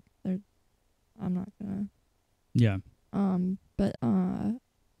it. Like, I'm not gonna. Yeah. But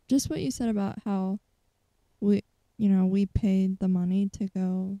just what you said about how we paid the money to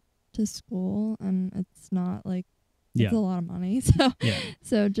go to school, and it's not like it's Yeah. a lot of money. So Yeah.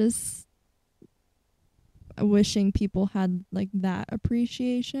 so just wishing people had like that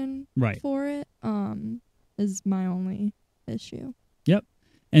appreciation Right. for it is my only issue.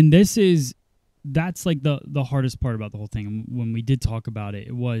 And that's like the hardest part about the whole thing. And when we did talk about it,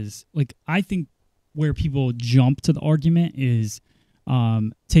 it was like, I think where people jump to the argument is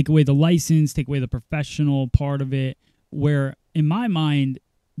take away the license, take away the professional part of it, where in my mind,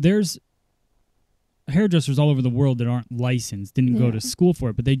 there's hairdressers all over the world that aren't licensed, didn't go Yeah. to school for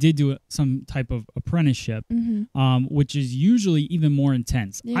it, but they did do some type of apprenticeship, which is usually even more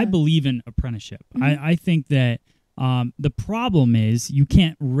intense. I Yeah. believe in apprenticeship. Mhm. I think that the problem is you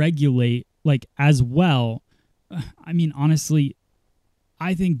can't regulate like as well. I mean, honestly,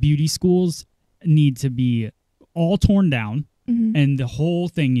 I think beauty schools need to be all torn down and the whole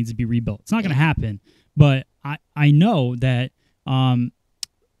thing needs to be rebuilt. It's not going to happen, but I know that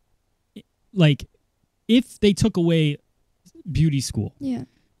like if they took away beauty school, Yeah.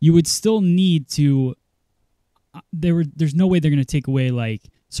 you would still need to there's no way they're going to take away like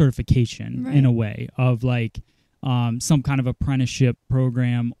certification in Right. a way of like some kind of apprenticeship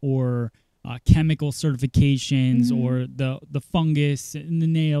program or chemical certifications or the fungus and the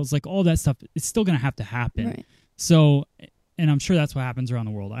nails, like all that stuff. It's still going to have to happen. Right. So, and I'm sure that's what happens around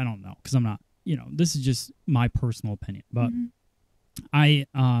the world. I don't know because I'm not, this is just my personal opinion, but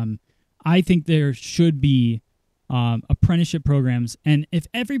I think there should be apprenticeship programs, and if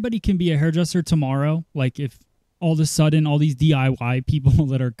everybody can be a hairdresser tomorrow, like if all of a sudden all these DIY people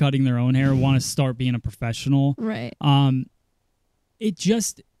that are cutting their own hair want to start being a professional, Right. it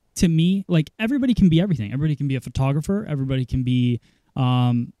just, to me, like everybody can be everything. Everybody can be a photographer. Everybody can be,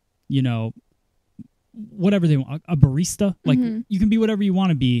 whatever they want, a barista. Like you can be whatever you want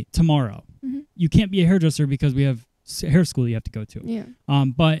to be tomorrow. You can't be a hairdresser because we have hair school you have to go to. Yeah.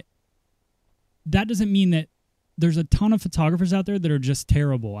 But that doesn't mean that there's a ton of photographers out there that are just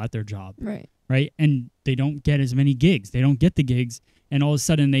terrible at their job, Right. right? And they don't get as many gigs. They don't get the gigs, and all of a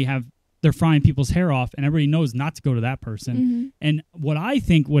sudden they're frying people's hair off, and everybody knows not to go to that person. And what I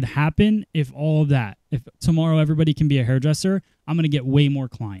think would happen if tomorrow everybody can be a hairdresser, I'm going to get way more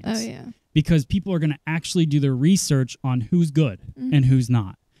clients. Oh yeah. Because people are going to actually do their research on who's good and who's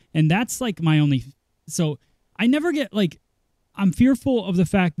not. And that's like my only. So I never get like, I'm fearful of the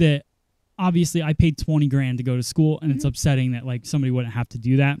fact that obviously I paid $20,000 to go to school, and it's upsetting that like somebody wouldn't have to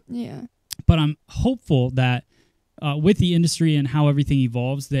do that. Yeah. But I'm hopeful that with the industry and how everything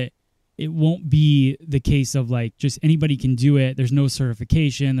evolves, that it won't be the case of like just anybody can do it. There's no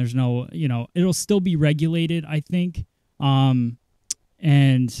certification. There's no, it'll still be regulated, I think. And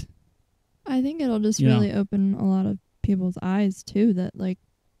I think it'll just really open a lot of people's eyes too, that like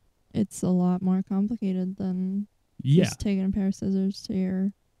it's a lot more complicated than just taking a pair of scissors to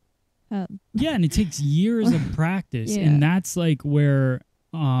your head. Yeah, and it takes years of practice. Yeah. And that's like where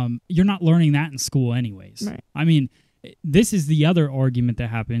you're not learning that in school anyways. Right. I mean, this is the other argument that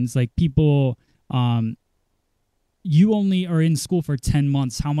happens. Like people, you only are in school for 10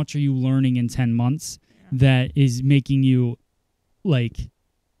 months. How much are you learning in 10 months that is making you like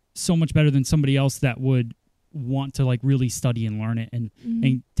so much better than somebody else that would want to like really study and learn it and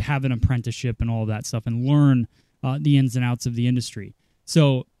have an apprenticeship and all of that stuff and learn the ins and outs of the industry.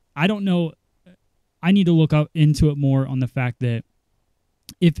 So I don't know. I need to look up into it more on the fact that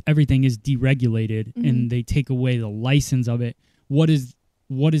if everything is deregulated and they take away the license of it, what does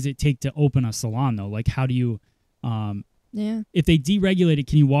it take to open a salon though? Like how do you if they deregulate it,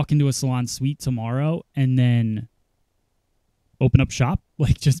 can you walk into a salon suite tomorrow and then open up shop?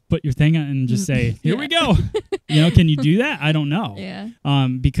 Like just put your thing on and just say, here we go. Can you do that? I don't know. Yeah.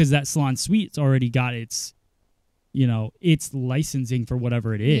 Because that salon suite's already got its licensing for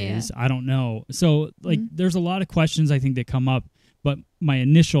whatever it is. I don't know. So like there's a lot of questions I think that come up, but my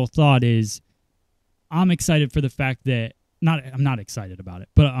initial thought is I'm excited for the fact that I'm not excited about it,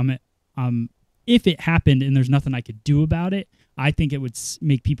 but if it happened and there's nothing I could do about it, I think it would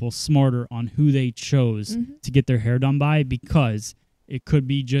make people smarter on who they chose to get their hair done by, because it could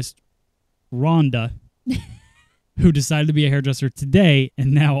be just Rhonda who decided to be a hairdresser today,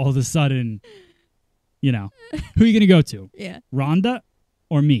 and now all of a sudden, who are you going to go to? Yeah. Rhonda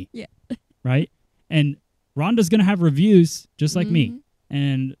or me? Yeah. Right? And Rhonda's going to have reviews just like me.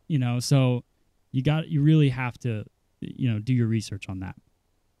 And, so you really have to, do your research on that.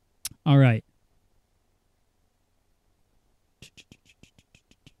 All right.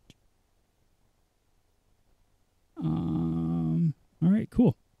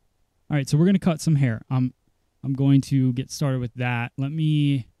 cool. All right, so we're gonna cut some hair. I'm going to get started with that.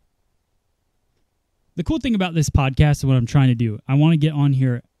 The cool thing about this podcast is what I'm trying to do. I want to get on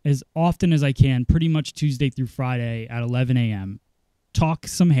here as often as I can, pretty much Tuesday through Friday at 11 a.m. Talk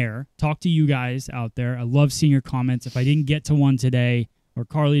some hair. Talk to you guys out there. I love seeing your comments. If I didn't get to one today, or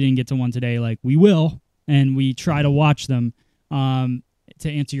Carly didn't get to one today, like we will, and we try to watch them to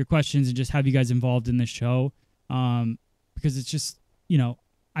answer your questions and just have you guys involved in this show. Because it's just,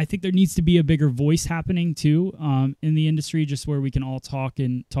 I think there needs to be a bigger voice happening too in the industry, just where we can all talk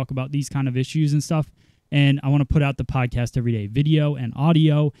about these kind of issues and stuff. And I want to put out the podcast every day, video and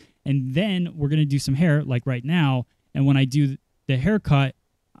audio. And then we're going to do some hair like right now. And when I do the haircut,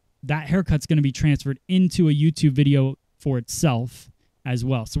 that haircut's going to be transferred into a YouTube video for itself as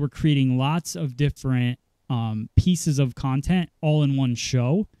well. So we're creating lots of different pieces of content all in one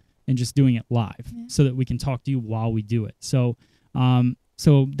show and just doing it live so that we can talk to you while we do it. So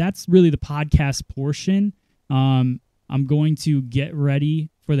that's really the podcast portion. I'm going to get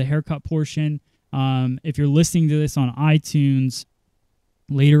ready for the haircut portion. If you're listening to this on iTunes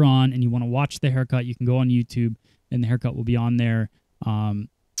later on and you want to watch the haircut, you can go on YouTube and the haircut will be on there,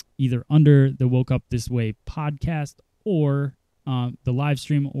 either under the Woke Up This Way podcast or the live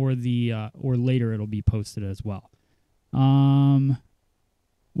stream or or later it'll be posted as well.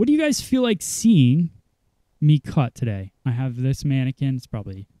 What do you guys feel like seeing me cut today? I have this mannequin.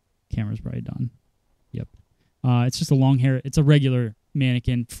 Camera's probably done. Yep. It's just a long hair. It's a regular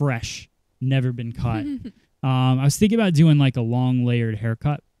mannequin, fresh, never been cut. I was thinking about doing like a long layered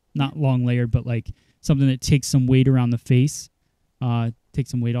haircut. Not long layered, but like something that takes some weight around the face. Take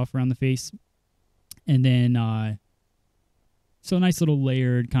some weight off around the face. And then, so a nice little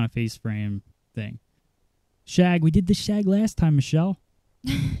layered kind of face frame thing. Shag. We did the shag last time, Michelle.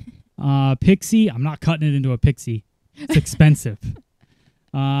 Pixie. I'm not cutting it into a pixie. It's expensive.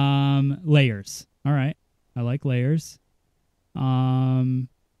 Layers. All right. I like layers. That's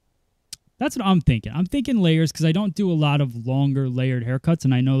what I'm thinking. I'm thinking layers because I don't do a lot of longer layered haircuts,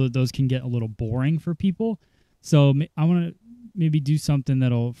 and I know that those can get a little boring for people. So I want to maybe do something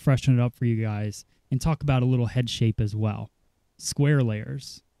that'll freshen it up for you guys and talk about a little head shape as well. Square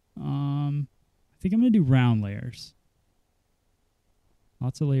layers. I think I'm going to do round layers.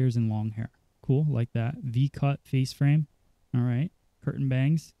 Lots of layers in long hair. Cool, like that. V-cut face frame. All right. Curtain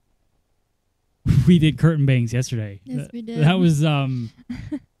bangs. We did curtain bangs yesterday. Yes, we did. That was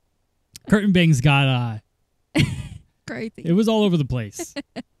curtain bangs got crazy. It was all over the place.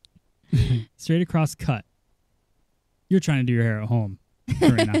 Straight across cut. You're trying to do your hair at home,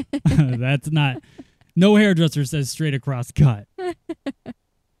 Karina. That's not. No hairdresser says straight across cut.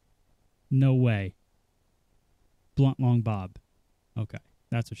 No way. Blunt long bob. Okay,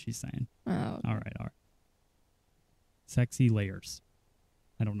 that's what she's saying. Oh. All right. Sexy layers.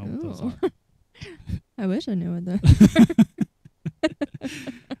 I don't know what those are. I wish I knew what those.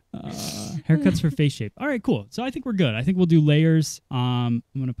 Haircuts for face shape. All right, cool. So I think we're good. I think we'll do layers. I'm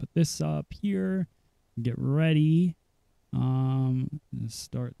gonna put this up here. Get ready. Let's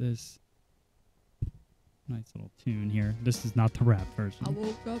start this nice little tune here. This is not the rap version. I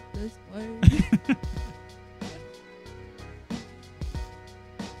woke up this way.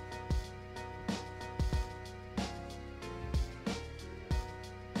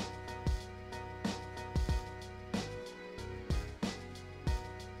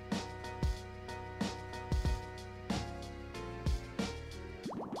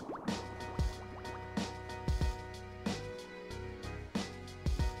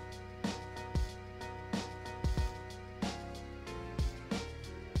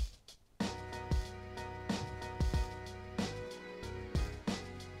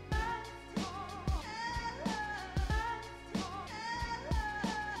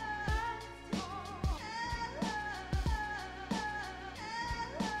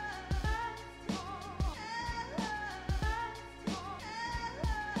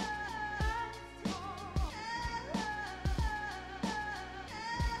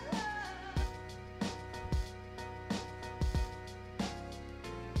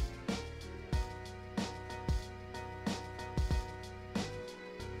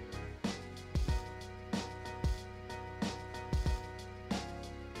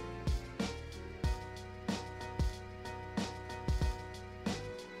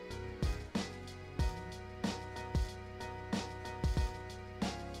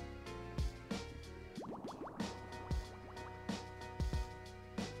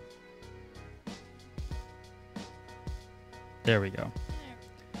 There we go.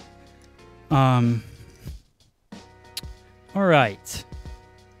 All right.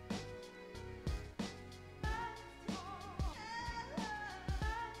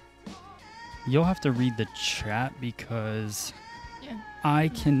 you'll have to read the chat because Yeah. I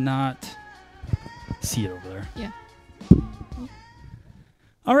cannot see it over there. Yeah.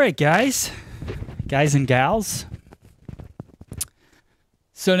 All right, guys and gals.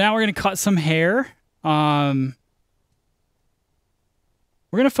 So now we're going to cut some hair. We're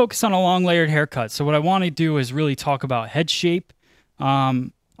going to focus on a long layered haircut. So what I want to do is really talk about head shape.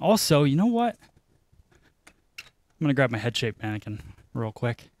 Also, you know what? I'm going to grab my head shape mannequin real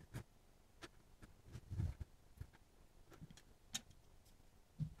quick.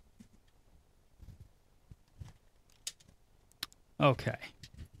 Okay.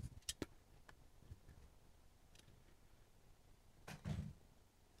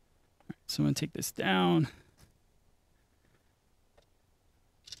 So I'm going to take this down.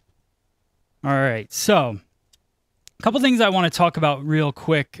 All right. So a couple things I want to talk about real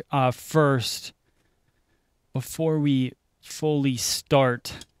quick first before we fully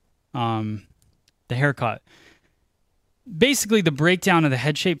start the haircut. Basically, the breakdown of the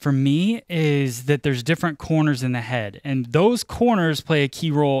head shape for me is that there's different corners in the head. And those corners play a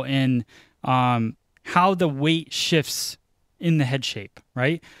key role in how the weight shifts in the head shape,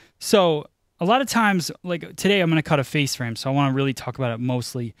 right? So a lot of times, like today, I'm going to cut a face frame. So I want to really talk about it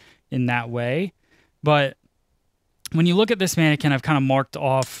mostly in that way. But when you look at this mannequin, I've kind of marked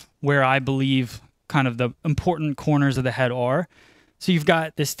off where I believe kind of the important corners of the head are. So you've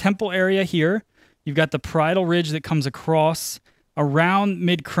got this temple area here. You've got the parietal ridge that comes across around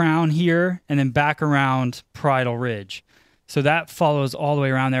mid-crown here and then back around parietal ridge. So that follows all the way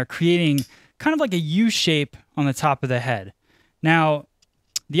around there, creating kind of like a U shape on the top of the head. Now,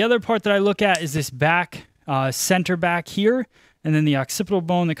 the other part that I look at is this back, center back here, and then the occipital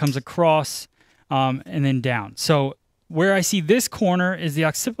bone that comes across and then down. So where I see this corner is the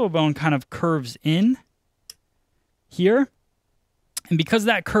occipital bone kind of curves in here. And because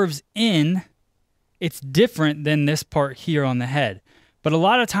that curves in, it's different than this part here on the head. But a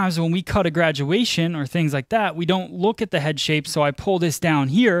lot of times when we cut a graduation or things like that, we don't look at the head shape. So I pull this down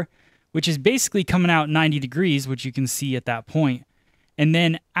here, which is basically coming out 90 degrees, which you can see at that point. And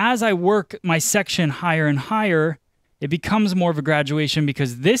then as I work my section higher and higher, it becomes more of a graduation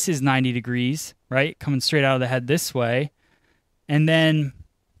because this is 90 degrees, right? Coming straight out of the head this way. And then,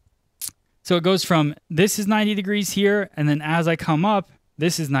 so it goes from this is 90 degrees here. And then as I come up,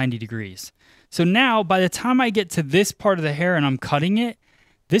 this is 90 degrees. So now by the time I get to this part of the hair and I'm cutting it,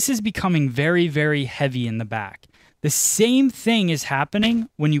 this is becoming very, very heavy in the back. The same thing is happening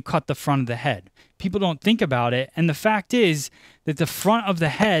when you cut the front of the head. People don't think about it. And the fact is that the front of the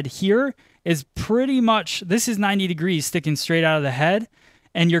head here is pretty much, this is 90 degrees sticking straight out of the head.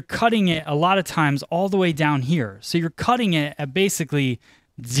 And you're cutting it a lot of times all the way down here. So you're cutting it at basically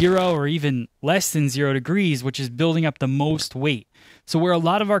 0 or even less than 0 degrees, which is building up the most weight. So where a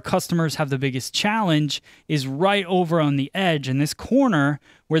lot of our customers have the biggest challenge is right over on the edge in this corner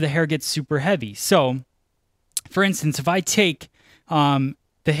where the hair gets super heavy. So for instance, if I take the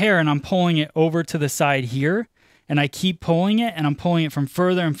hair and I'm pulling it over to the side here and I keep pulling it and I'm pulling it from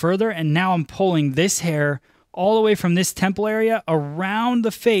further and further, and now I'm pulling this hair all the way from this temple area around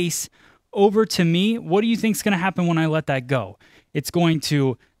the face over to me, what do you think is going to happen when I let that go? It's going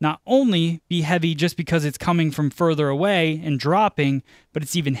to not only be heavy just because it's coming from further away and dropping, but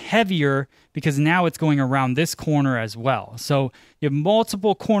it's even heavier because now it's going around this corner as well. So you have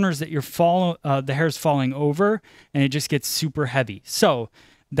multiple corners that the hair's falling over, and it just gets super heavy. So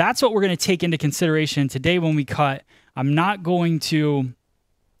that's what we're going to take into consideration today when we cut. I'm not going to,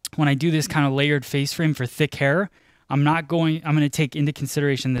 when I do this kind of layered face frame for thick hair, I'm going to take into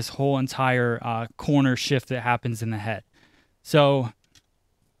consideration this whole entire corner shift that happens in the head. So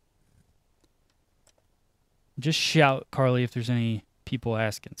just shout, Carly, if there's any people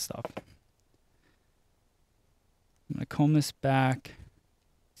asking stuff. I'm going to comb this back.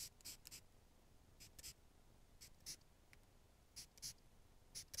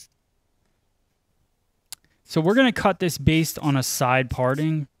 So we're going to cut this based on a side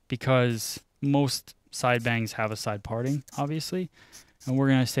parting because most side bangs have a side parting, obviously. And we're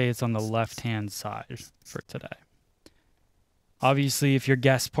going to say it's on the left-hand side for today. Obviously, if your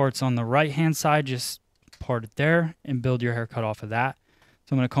guest part's on the right-hand side, just part it there and build your haircut off of that.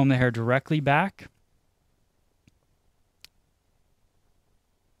 So I'm going to comb the hair directly back.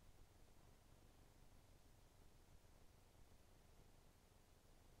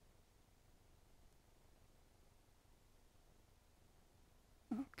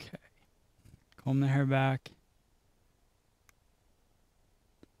 Okay. Comb the hair back.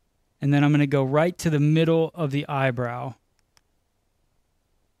 And then I'm going to go right to the middle of the eyebrow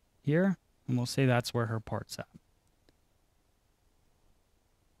here, and we'll say that's where her part's at.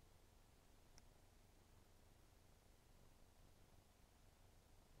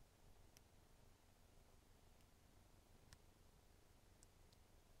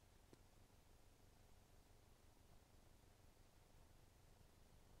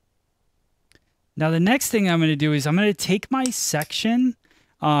 Now the next thing I'm going to do is I'm going to take my section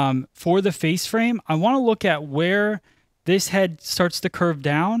for the face frame. I want to look at where this head starts to curve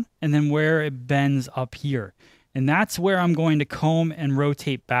down and then where it bends up here. And that's where I'm going to comb and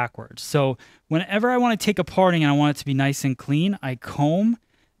rotate backwards. So whenever I want to take a parting and I want it to be nice and clean, I comb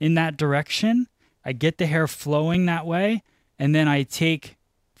in that direction. I get the hair flowing that way. And then I take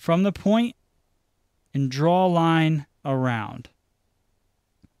from the point and draw a line around.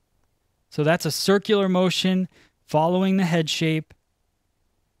 So that's a circular motion following the head shape.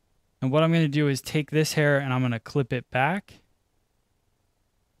 And what I'm going to do is take this hair and I'm going to clip it back.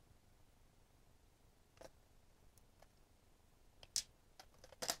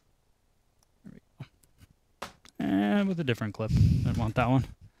 There we go. And with a different clip. I want that one.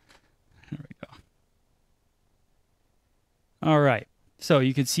 There we go. All right. So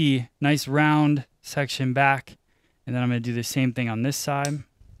you can see nice round section back. And then I'm going to do the same thing on this side.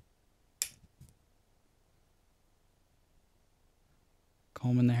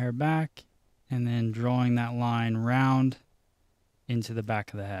 Combing the hair back and then drawing that line round into the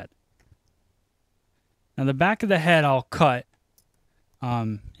back of the head. Now the back of the head I'll cut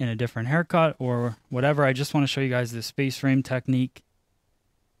in a different haircut or whatever. I just want to show you guys this face frame technique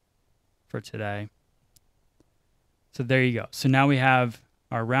for today. So there you go. So now we have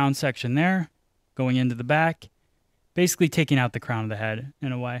our round section there going into the back, basically taking out the crown of the head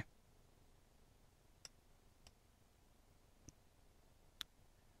in a way.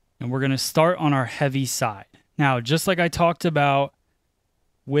 And we're going to start on our heavy side. Now, just like I talked about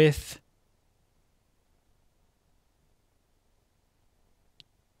with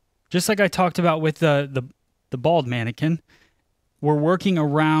the bald mannequin, we're working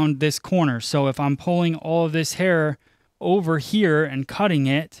around this corner. So if I'm pulling all of this hair over here and cutting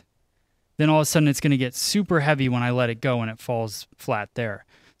it, then all of a sudden it's going to get super heavy when I let it go and it falls flat there.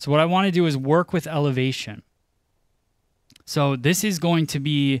 So what I want to do is work with elevation. So this is going to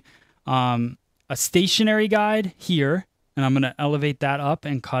be a stationary guide here, and I'm going to elevate that up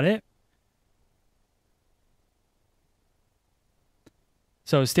and cut it.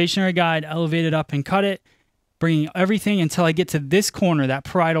 So stationary guide, elevate it up and cut it, bringing everything until I get to this corner, that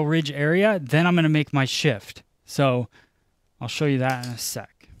parietal ridge area. Then I'm going to make my shift. So I'll show you that in a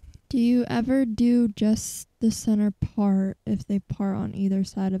sec. Do you ever do just the center part if they part on either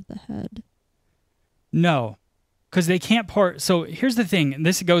side of the head? No, because they can't part. So here's the thing.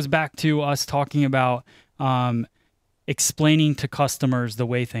 This goes back to us talking about explaining to customers the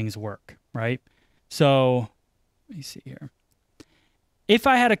way things work, right? So let me see here. If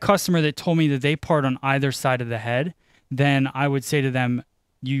I had a customer that told me that they part on either side of the head, then I would say to them,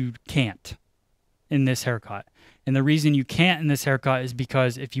 you can't in this haircut. And the reason you can't in this haircut is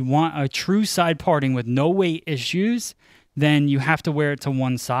because if you want a true side parting with no weight issues, then you have to wear it to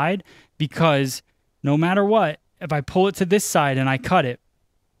one side, because no matter what, if I pull it to this side and I cut it,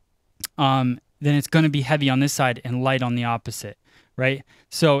 then it's going to be heavy on this side and light on the opposite, right?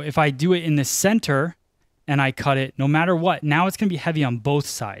 So if I do it in the center and I cut it, no matter what, now it's going to be heavy on both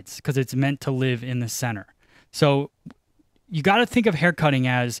sides because it's meant to live in the center. So you got to think of hair cutting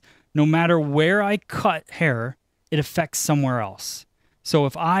as no matter where I cut hair, it affects somewhere else. So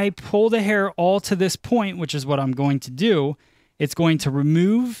if I pull the hair all to this point, which is what I'm going to do, it's going to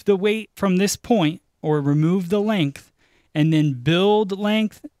remove the weight from this point or remove the length and then build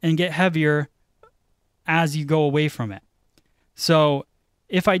length and get heavier as you go away from it. So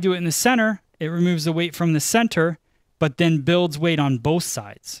if I do it in the center, it removes the weight from the center, but then builds weight on both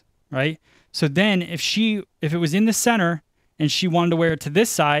sides, right? So then if it was in the center and she wanted to wear it to this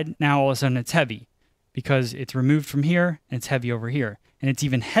side, now all of a sudden it's heavy because it's removed from here and it's heavy over here. And it's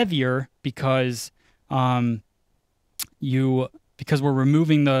even heavier because we're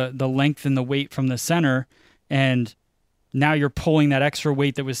removing the length and the weight from the center, and now you're pulling that extra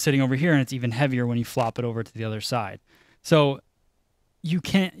weight that was sitting over here, and it's even heavier when you flop it over to the other side. So you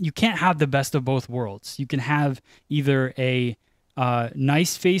can't have the best of both worlds. You can have either a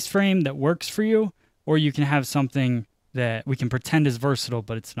nice face frame that works for you, or you can have something that we can pretend is versatile,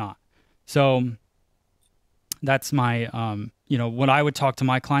 but it's not. So that's my, what I would talk to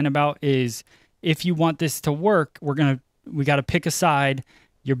my client about is, if you want this to work, we got to pick a side,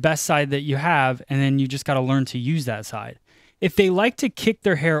 your best side that you have, and then you just got to learn to use that side. If they like to kick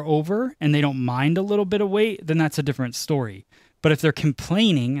their hair over and they don't mind a little bit of weight, then that's a different story. But if they're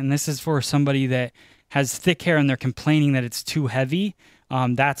complaining, and this is for somebody that has thick hair and they're complaining that it's too heavy,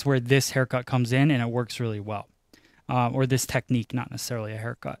 that's where this haircut comes in and it works really well. Or this technique, not necessarily a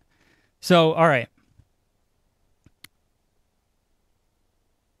haircut. So, all right.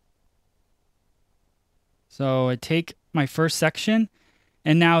 So I take my first section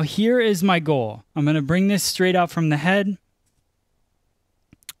And now here is my goal. I'm going to bring this straight up from the head,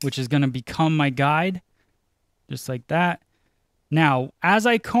 which is going to become my guide, just like that. Now, as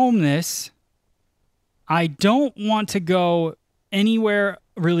I comb this, I don't want to go anywhere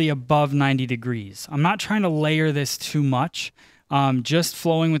really above 90 degrees. I'm not trying to layer this too much. Just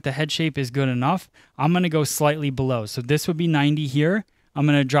flowing with the head shape is good enough. I'm going to go slightly below. So this would be 90 here. I'm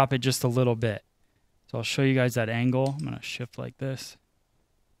going to drop it just a little bit. So I'll show you guys that angle. I'm going to shift like this.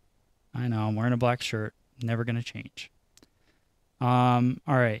 I know, I'm wearing a black shirt. Never going to change. All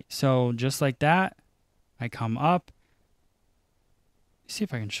right, so just like that, I come up. Let's see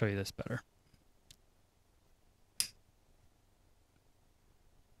if I can show you this better.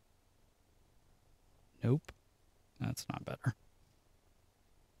 Nope, that's not better.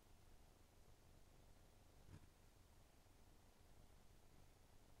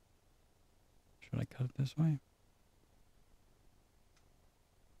 Should I cut it this way?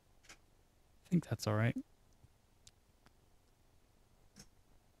 I think that's all right.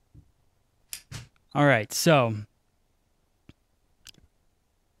 All right, so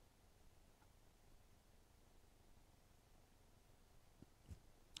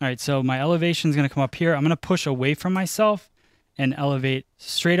my elevation is going to come up here. I'm going to push away from myself and elevate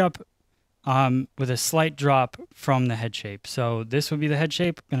straight up with a slight drop from the head shape. So this would be the head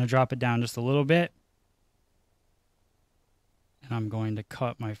shape. I'm going to drop it down just a little bit. And I'm going to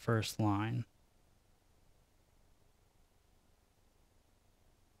cut my first line.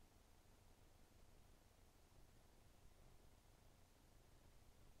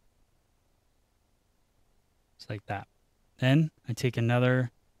 Just like that. Then I take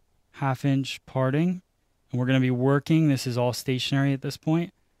another 1/2 inch parting, and we're going to be working. This is all stationary at this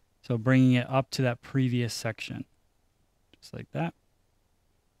point. So bringing it up to that previous section, just like that.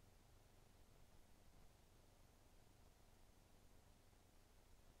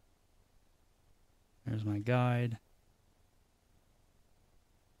 There's my guide.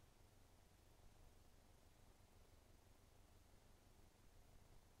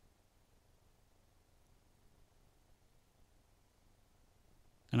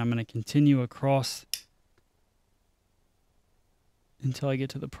 And I'm going to continue across until I get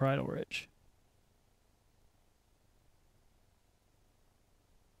to the parietal ridge.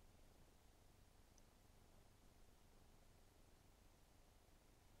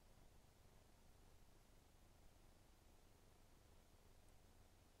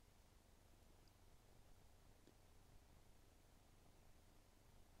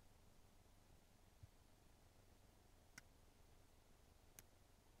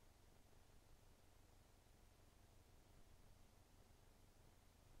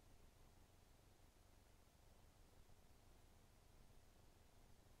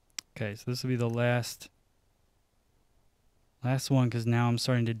 Okay, so this will be the last one, because now I'm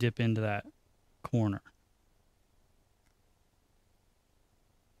starting to dip into that corner.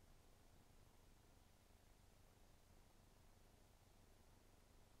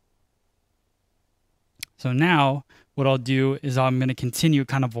 So now what I'll do is I'm going to continue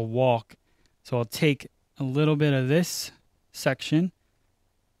kind of a walk. So I'll take a little bit of this section,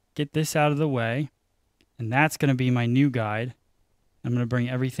 get this out of the way, and that's going to be my new guide. I'm going to bring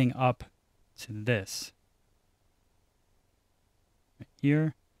everything up to this. Right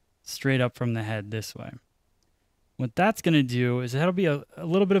here, straight up from the head this way. What that's going to do is that'll be a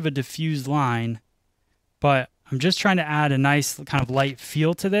little bit of a diffused line, but I'm just trying to add a nice kind of light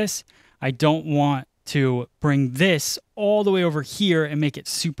feel to this. I don't want to bring this all the way over here and make it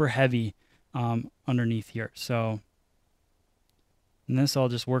super heavy underneath here. So, and this I'll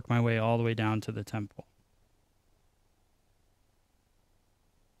just work my way all the way down to the temple.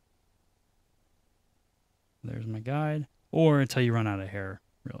 There's my guide, or until you run out of hair,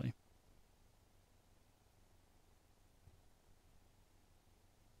 really.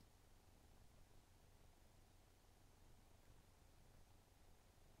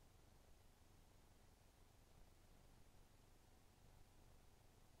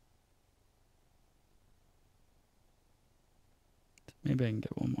 Maybe I can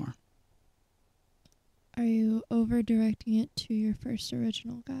get one more. Are you over directing it to your first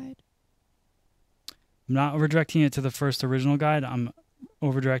original guide? I'm not over directing it to the first original guide. I'm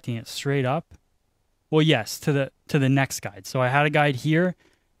over directing it straight up. Well, yes, to the next guide. So I had a guide here,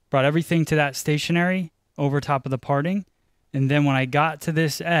 brought everything to that stationary over top of the parting, and then when I got to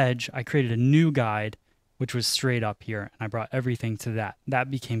this edge, I created a new guide, which was straight up here, and I brought everything to that. That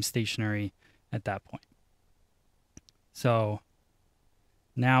became stationary at that point. So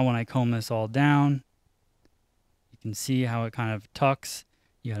now when I comb this all down, you can see how it kind of tucks.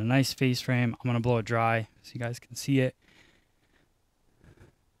 You got a nice face frame. I'm going to blow it dry so you guys can see it.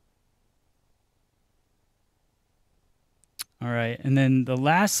 All right. And then the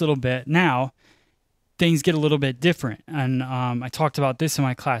last little bit, now things get a little bit different. And I talked about this in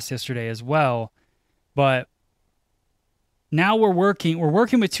my class yesterday as well. But now we're working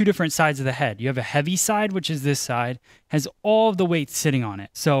with two different sides of the head. You have a heavy side, which is this side, has all of the weight sitting on it.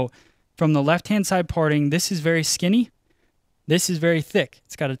 So from the left-hand side parting, this is very skinny. This is very thick.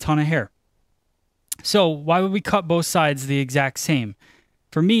 It's got a ton of hair. So why would we cut both sides the exact same?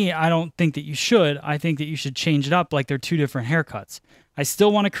 For me, I don't think that you should. I think that you should change it up like they're two different haircuts. I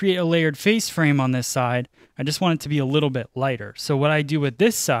still want to create a layered face frame on this side. I just want it to be a little bit lighter. So what I do with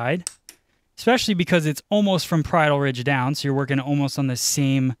this side, especially because it's almost from parietal ridge down, so you're working almost on the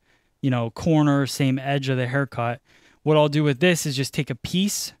same, corner, same edge of the haircut. What I'll do with this is just take a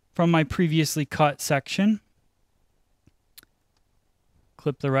piece from my previously cut section,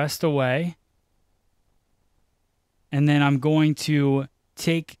 clip the rest away, and then I'm going to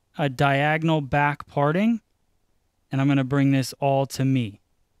take a diagonal back parting, and I'm going to bring this all to me.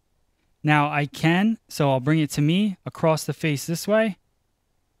 Now so I'll bring it to me across the face this way.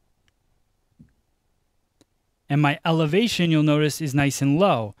 And my elevation, you'll notice, is nice and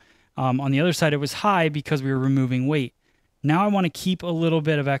low. On the other side, it was high because we were removing weight. Now I want to keep a little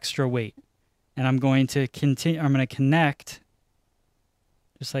bit of extra weight. And I'm going to connect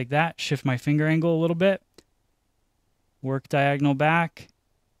just like that, shift my finger angle a little bit, work diagonal back,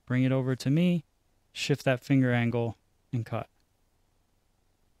 bring it over to me, shift that finger angle, and cut.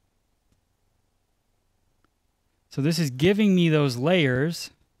 So this is giving me those layers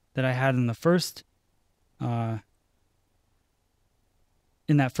that I had in the first, in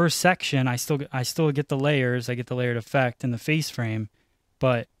that first section. I still get the layers. I get the layered effect in the face frame,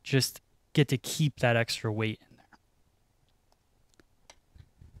 but just get to keep that extra weight in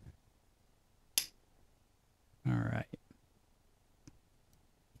there. All right.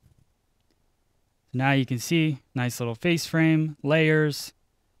 Now you can see nice little face frame, layers.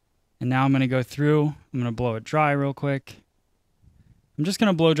 And now I'm going to go through. I'm going to blow it dry real quick. I'm just going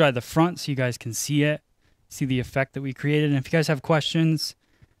to blow dry the front so you guys can see it, see the effect that we created. And if you guys have questions,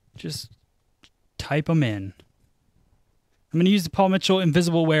 just type them in. I'm going to use the Paul Mitchell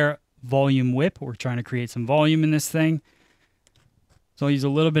Invisible Wear Volume Whip. We're trying to create some volume in this thing. So I'll use a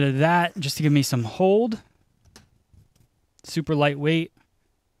little bit of that just to give me some hold. Super lightweight.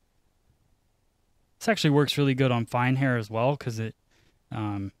 This actually works really good on fine hair as well because it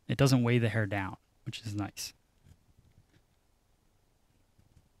doesn't weigh the hair down, which is nice.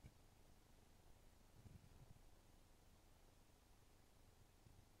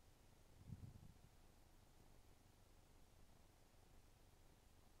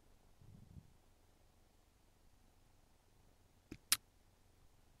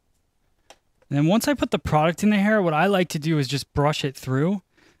 And then once I put the product in the hair, what I like to do is just brush it through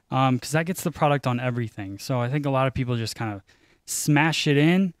because that gets the product on everything. So I think a lot of people just kind of smash it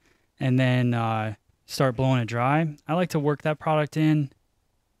in and then start blowing it dry. I like to work that product in,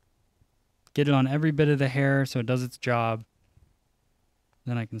 get it on every bit of the hair so it does its job.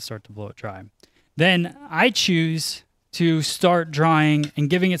 Then I can start to blow it dry. Then I choose to start drying and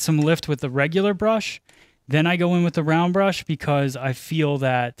giving it some lift with the regular brush. Then I go in with the round brush because I feel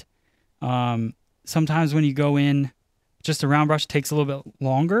that sometimes when you go in, just a round brush takes a little bit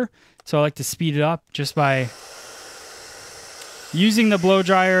longer. So I like to speed it up just by using the blow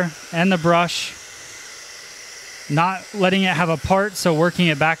dryer and the brush, not letting it have a part, so working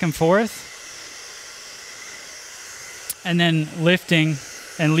it back and forth, and then lifting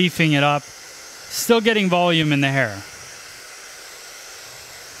and leafing it up, still getting volume in the hair.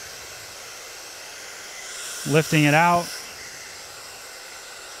 Lifting it out.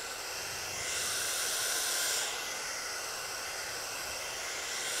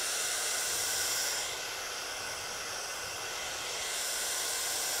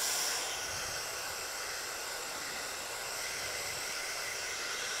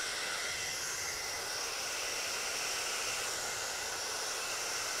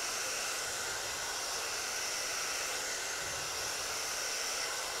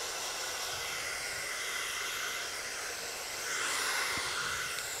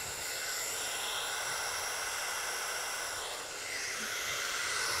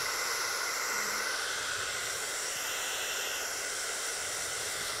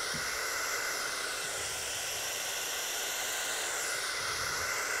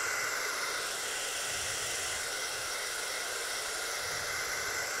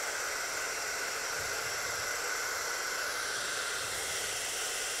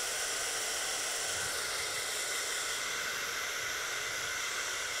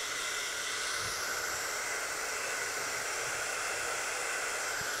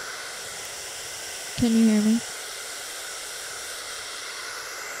 Can you hear me?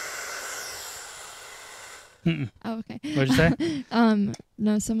 Oh, okay. What'd you say?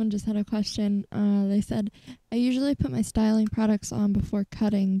 No, someone just had a question. They said, I usually put my styling products on before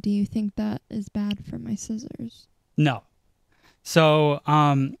cutting. Do you think that is bad for my scissors? No. So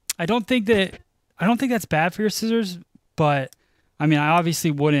I don't think that's bad for your scissors, but I mean, I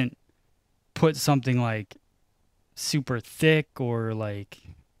obviously wouldn't put something like super thick or like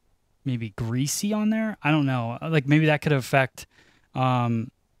maybe greasy on there. I don't know. Like maybe that could affect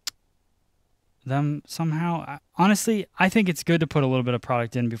them somehow. Honestly, I think it's good to put a little bit of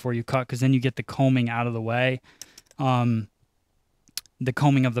product in before you cut, because then you get the combing out of the way. The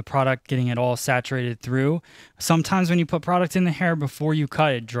combing of the product, getting it all saturated through. Sometimes when you put product in the hair before you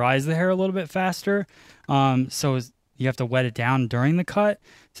cut, it dries the hair a little bit faster. So you have to wet it down during the cut.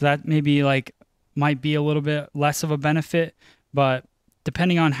 So that maybe might be a little bit less of a benefit, but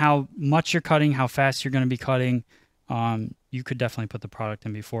depending on how much you're cutting, how fast you're going to be cutting, you could definitely put the product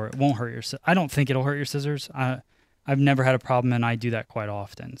in before. It won't hurt your. I don't think it'll hurt your scissors. I've never had a problem, and I do that quite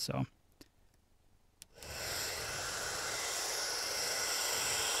often. So.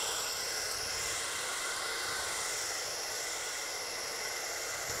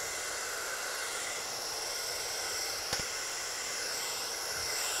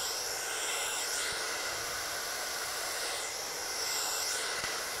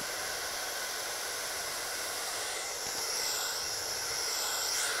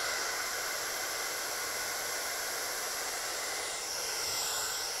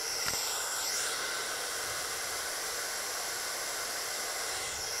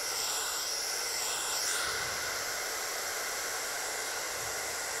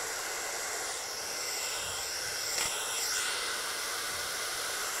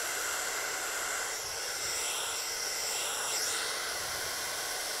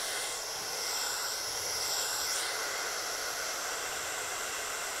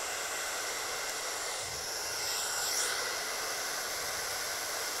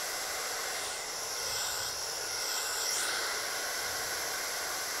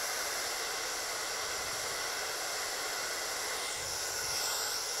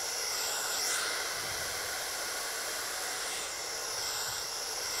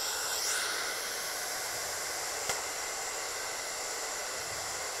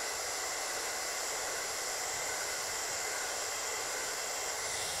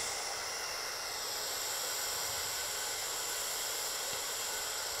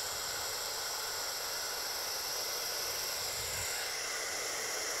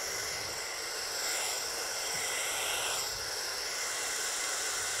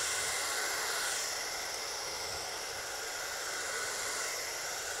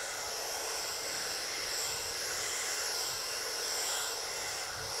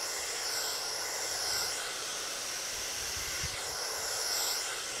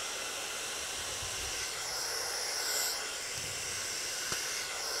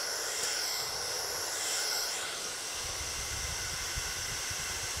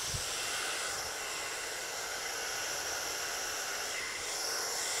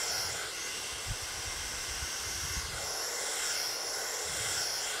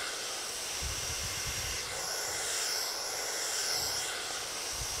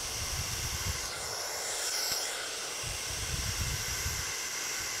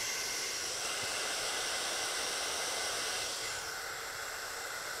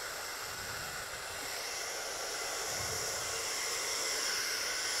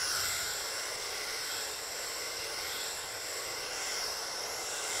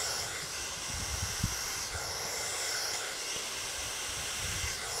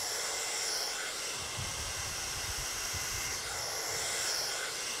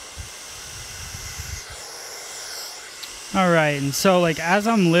 All right, and so as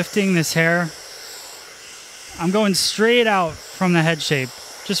I'm lifting this hair, I'm going straight out from the head shape,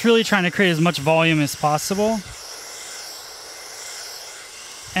 just really trying to create as much volume as possible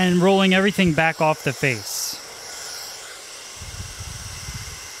and rolling everything back off the face.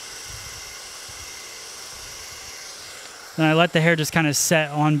 Then I let the hair just kind of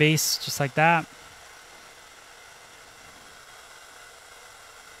set on base, just like that.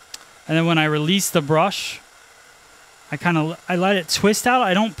 And then when I release the brush, I let it twist out.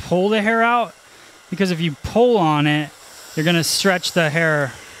 I don't pull the hair out, because if you pull on it, you're going to stretch the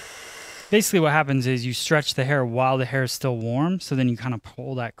hair. Basically what happens is you stretch the hair while the hair is still warm. So then you kind of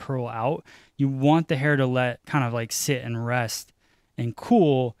pull that curl out. You want the hair to let kind of sit and rest and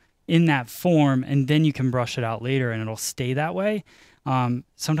cool in that form. And then you can brush it out later and it'll stay that way.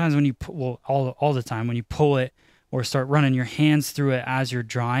 Sometimes when you all the time, when you pull it or start running your hands through it as you're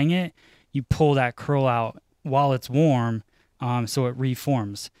drying it, you pull that curl out while it's warm, so it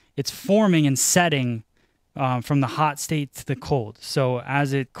reforms. It's forming and setting from the hot state to the cold. So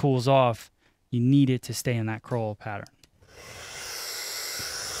as it cools off, you need it to stay in that curl pattern.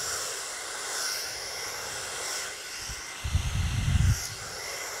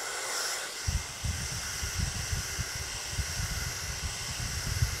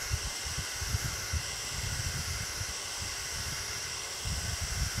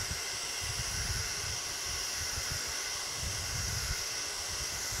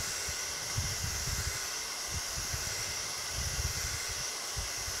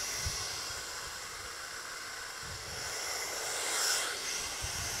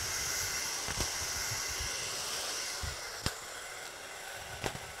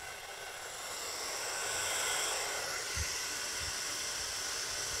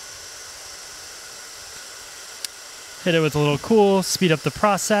 Hit it with a little cool, speed up the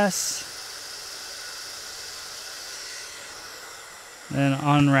process. Then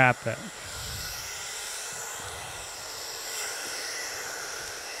unwrap it.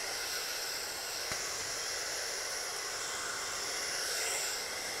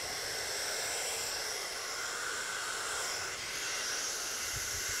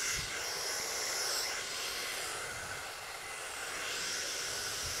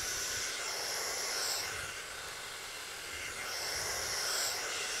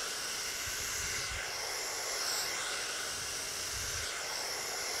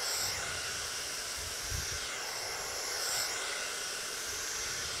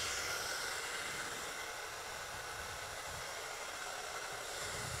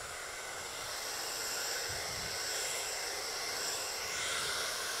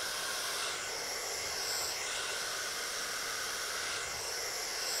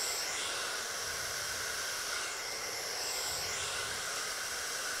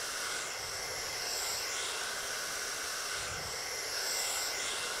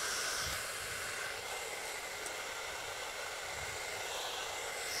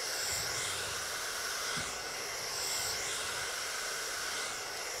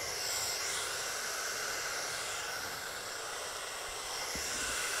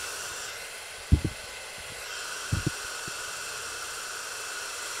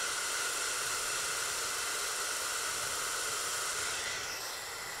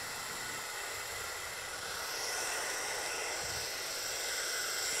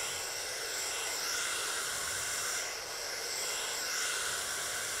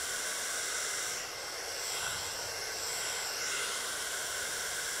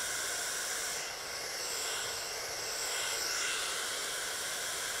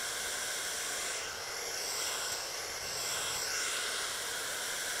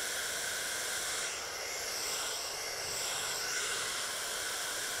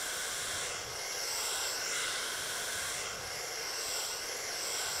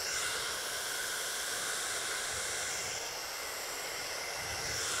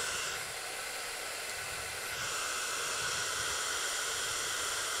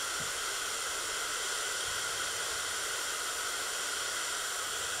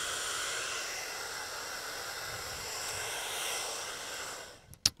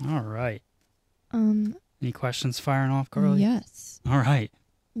 All right. Any questions firing off, Carly? Yes. All right.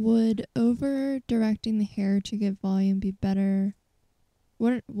 Would over directing the hair to give volume be better?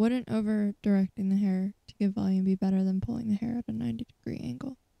 Wouldn't over directing the hair to give volume be better than pulling the hair at a 90-degree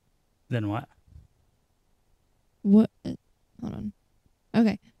angle? Then what? Hold on.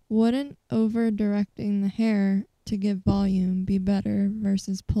 Okay. Wouldn't over directing the hair to give volume be better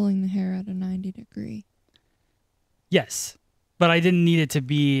versus pulling the hair at a 90-degree? Yes. But I didn't need it to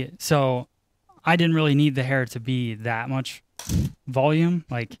be, so I didn't really need the hair to be that much volume.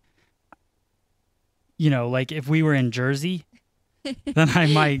 Like, you know, like if we were in Jersey, then I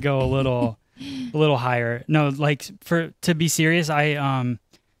might go a little higher. No, like to be serious,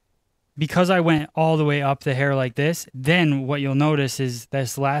 because I went all the way up the hair like this, then what you'll notice is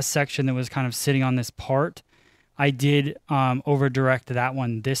this last section that was kind of sitting on this part, I did over direct that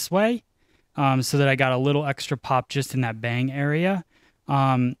one this way. So that I got a little extra pop just in that bang area,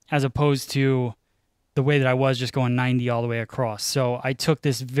 as opposed to the way that I was just going 90 all the way across. So I took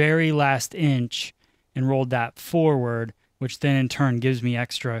this very last inch and rolled that forward, which then in turn gives me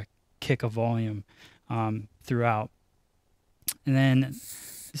extra kick of volume throughout. And then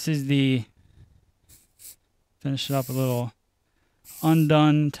this is finish it up a little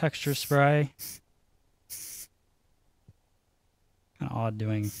undone texture spray. Kind of odd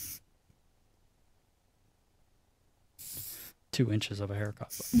doing 2 inches of a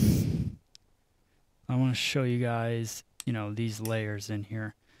haircut. But I want to show you guys, you know, these layers in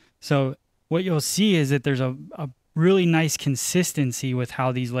here. So what you'll see is that there's a really nice consistency with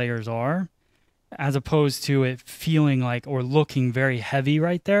how these layers are. as opposed to it feeling like or looking very heavy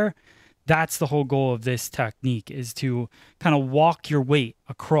right there. That's the whole goal of this technique, is to kind of walk your weight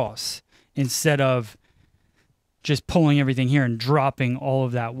across instead of just pulling everything here and dropping all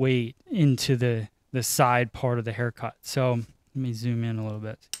of that weight into the side part of the haircut. So let me zoom in a little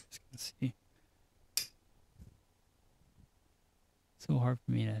bit. Let's see. So hard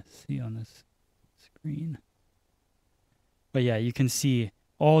for me to see on this screen. But yeah, you can see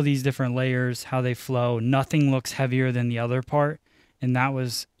all these different layers, how they flow. Nothing looks heavier than the other part. And that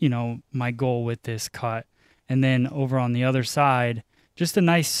was, you know, my goal with this cut. And then over on the other side, just a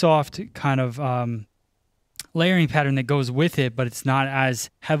nice soft kind of layering pattern that goes with it, but it's not as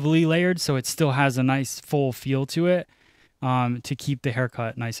heavily layered, so it still has a nice full feel to it, to keep the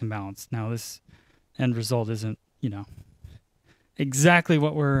haircut nice and balanced. Now this end result isn't, you know, exactly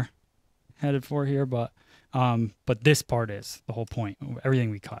what we're headed for here, but this part is the whole point,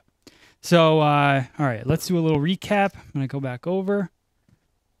 everything we cut. So, all right, let's do a little recap. I'm going to go back over.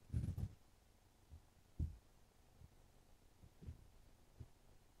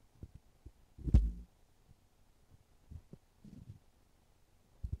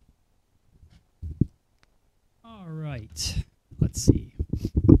 All right, let's see.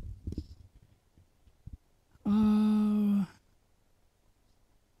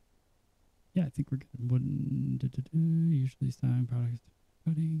 Yeah, I think we're good. Usually styling products,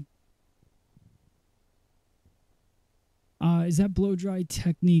 cutting. Is that blow dry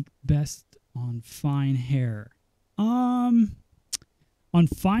technique best on fine hair? On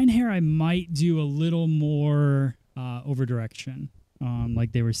fine hair, I might do a little more over direction,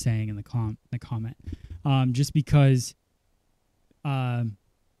 like they were saying in the comment, just because the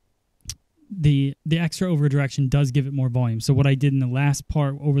extra over direction does give it more volume. So what I did in the last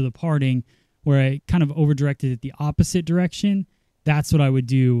part over the parting, where I kind of over directed it the opposite direction, that's what I would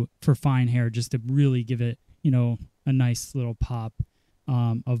do for fine hair, just to really give it, you know, a nice little pop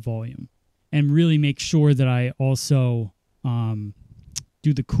of volume, and really make sure that I also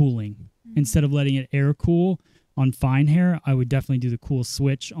do the cooling. Instead of letting it air cool on fine hair, I would definitely do the cool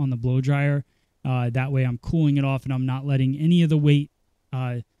switch on the blow dryer. That way I'm cooling it off and I'm not letting any of the weight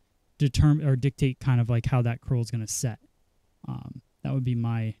determine or dictate kind of like how that curl is going to set. That would be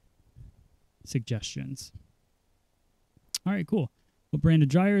my suggestions. All right, cool. What brand of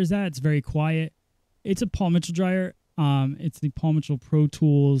dryer is that? It's very quiet. It's a Paul Mitchell dryer. It's the Paul Mitchell Pro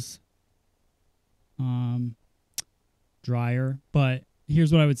Tools dryer. But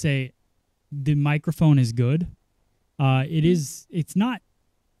here's what I would say. The microphone is good. It's not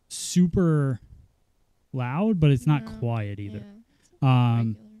super loud, but it's not quiet either.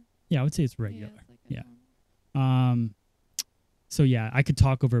 Yeah, I would say it's regular. Yeah. So yeah, I could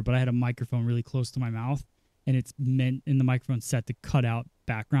talk over it, but I had a microphone really close to my mouth, and it's meant in the microphone set to cut out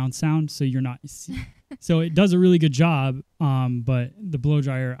background sound, so you're not. So it does a really good job. But the blow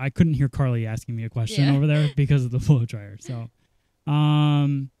dryer, I couldn't hear Carly asking me a question over there because of the blow dryer. So,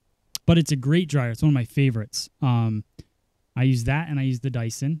 but it's a great dryer. It's one of my favorites. I use that, and I use the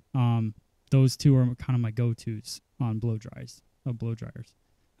Dyson. Those two are kind of my go-tos on blow dryers. I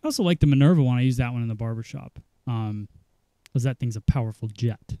also like the Minerva one. I use that one in the barbershop. Because that thing's a powerful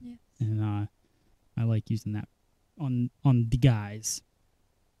jet. Yes. And I like using that on the guys.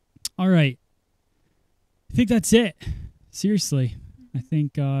 All right. I think that's it. Seriously. I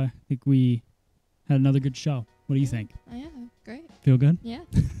think we had another good show. What do you think? Yeah, great. Feel good? Yeah.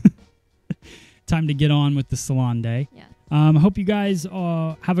 Time to get on with the salon day. Yeah. I hope you guys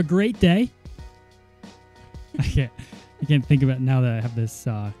have a great day. I can't think of it now that I have this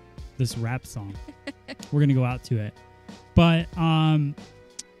this rap song. We're gonna go out to it. But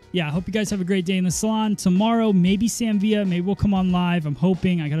yeah, I hope you guys have a great day in the salon. Tomorrow, maybe Sam Villa, maybe we'll come on live. I'm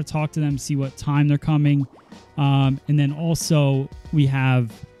hoping. I got to talk to them, see what time they're coming. And then also we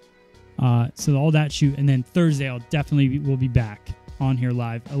have so all that shoot. And then Thursday, we'll be back on here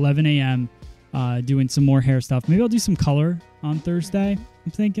live, 11 a.m. Doing some more hair stuff. Maybe I'll do some color on Thursday,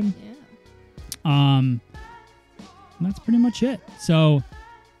 I'm thinking. Yeah. That's pretty much it. So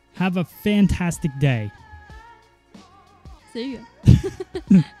have a fantastic day. See ya.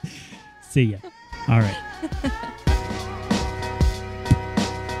 See ya. All right.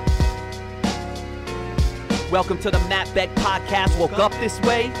 Welcome to the Matt Beck Podcast. Woke up this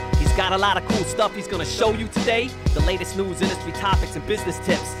way. He's got a lot of cool stuff he's gonna show you today. The latest news, industry topics, and business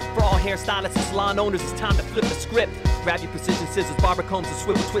tips. For all hairstylists and salon owners, it's time to flip the script. Grab your precision scissors, barber combs, and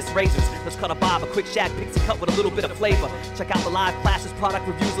swivel twist razors. Let's cut a bob, a quick shag, pixie cut with a little bit of flavor. Check out the live classes, product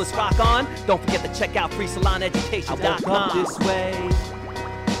reviews, let's rock on. Don't forget to check out freesaloneducation.com. I woke up this way.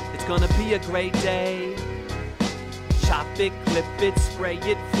 It's gonna be a great day. Chop it, clip it, spray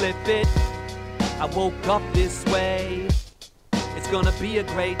it, flip it. I woke up this way. It's gonna be a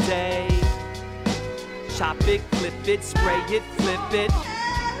great day. Chop it, clip it, spray it, flip it.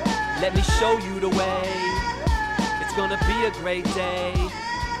 Let me show you the way. It's gonna be a great day.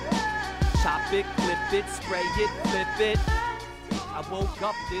 Chop it, clip it, spray it, flip it. I woke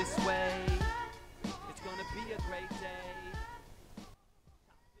up this way. It's gonna be a great day.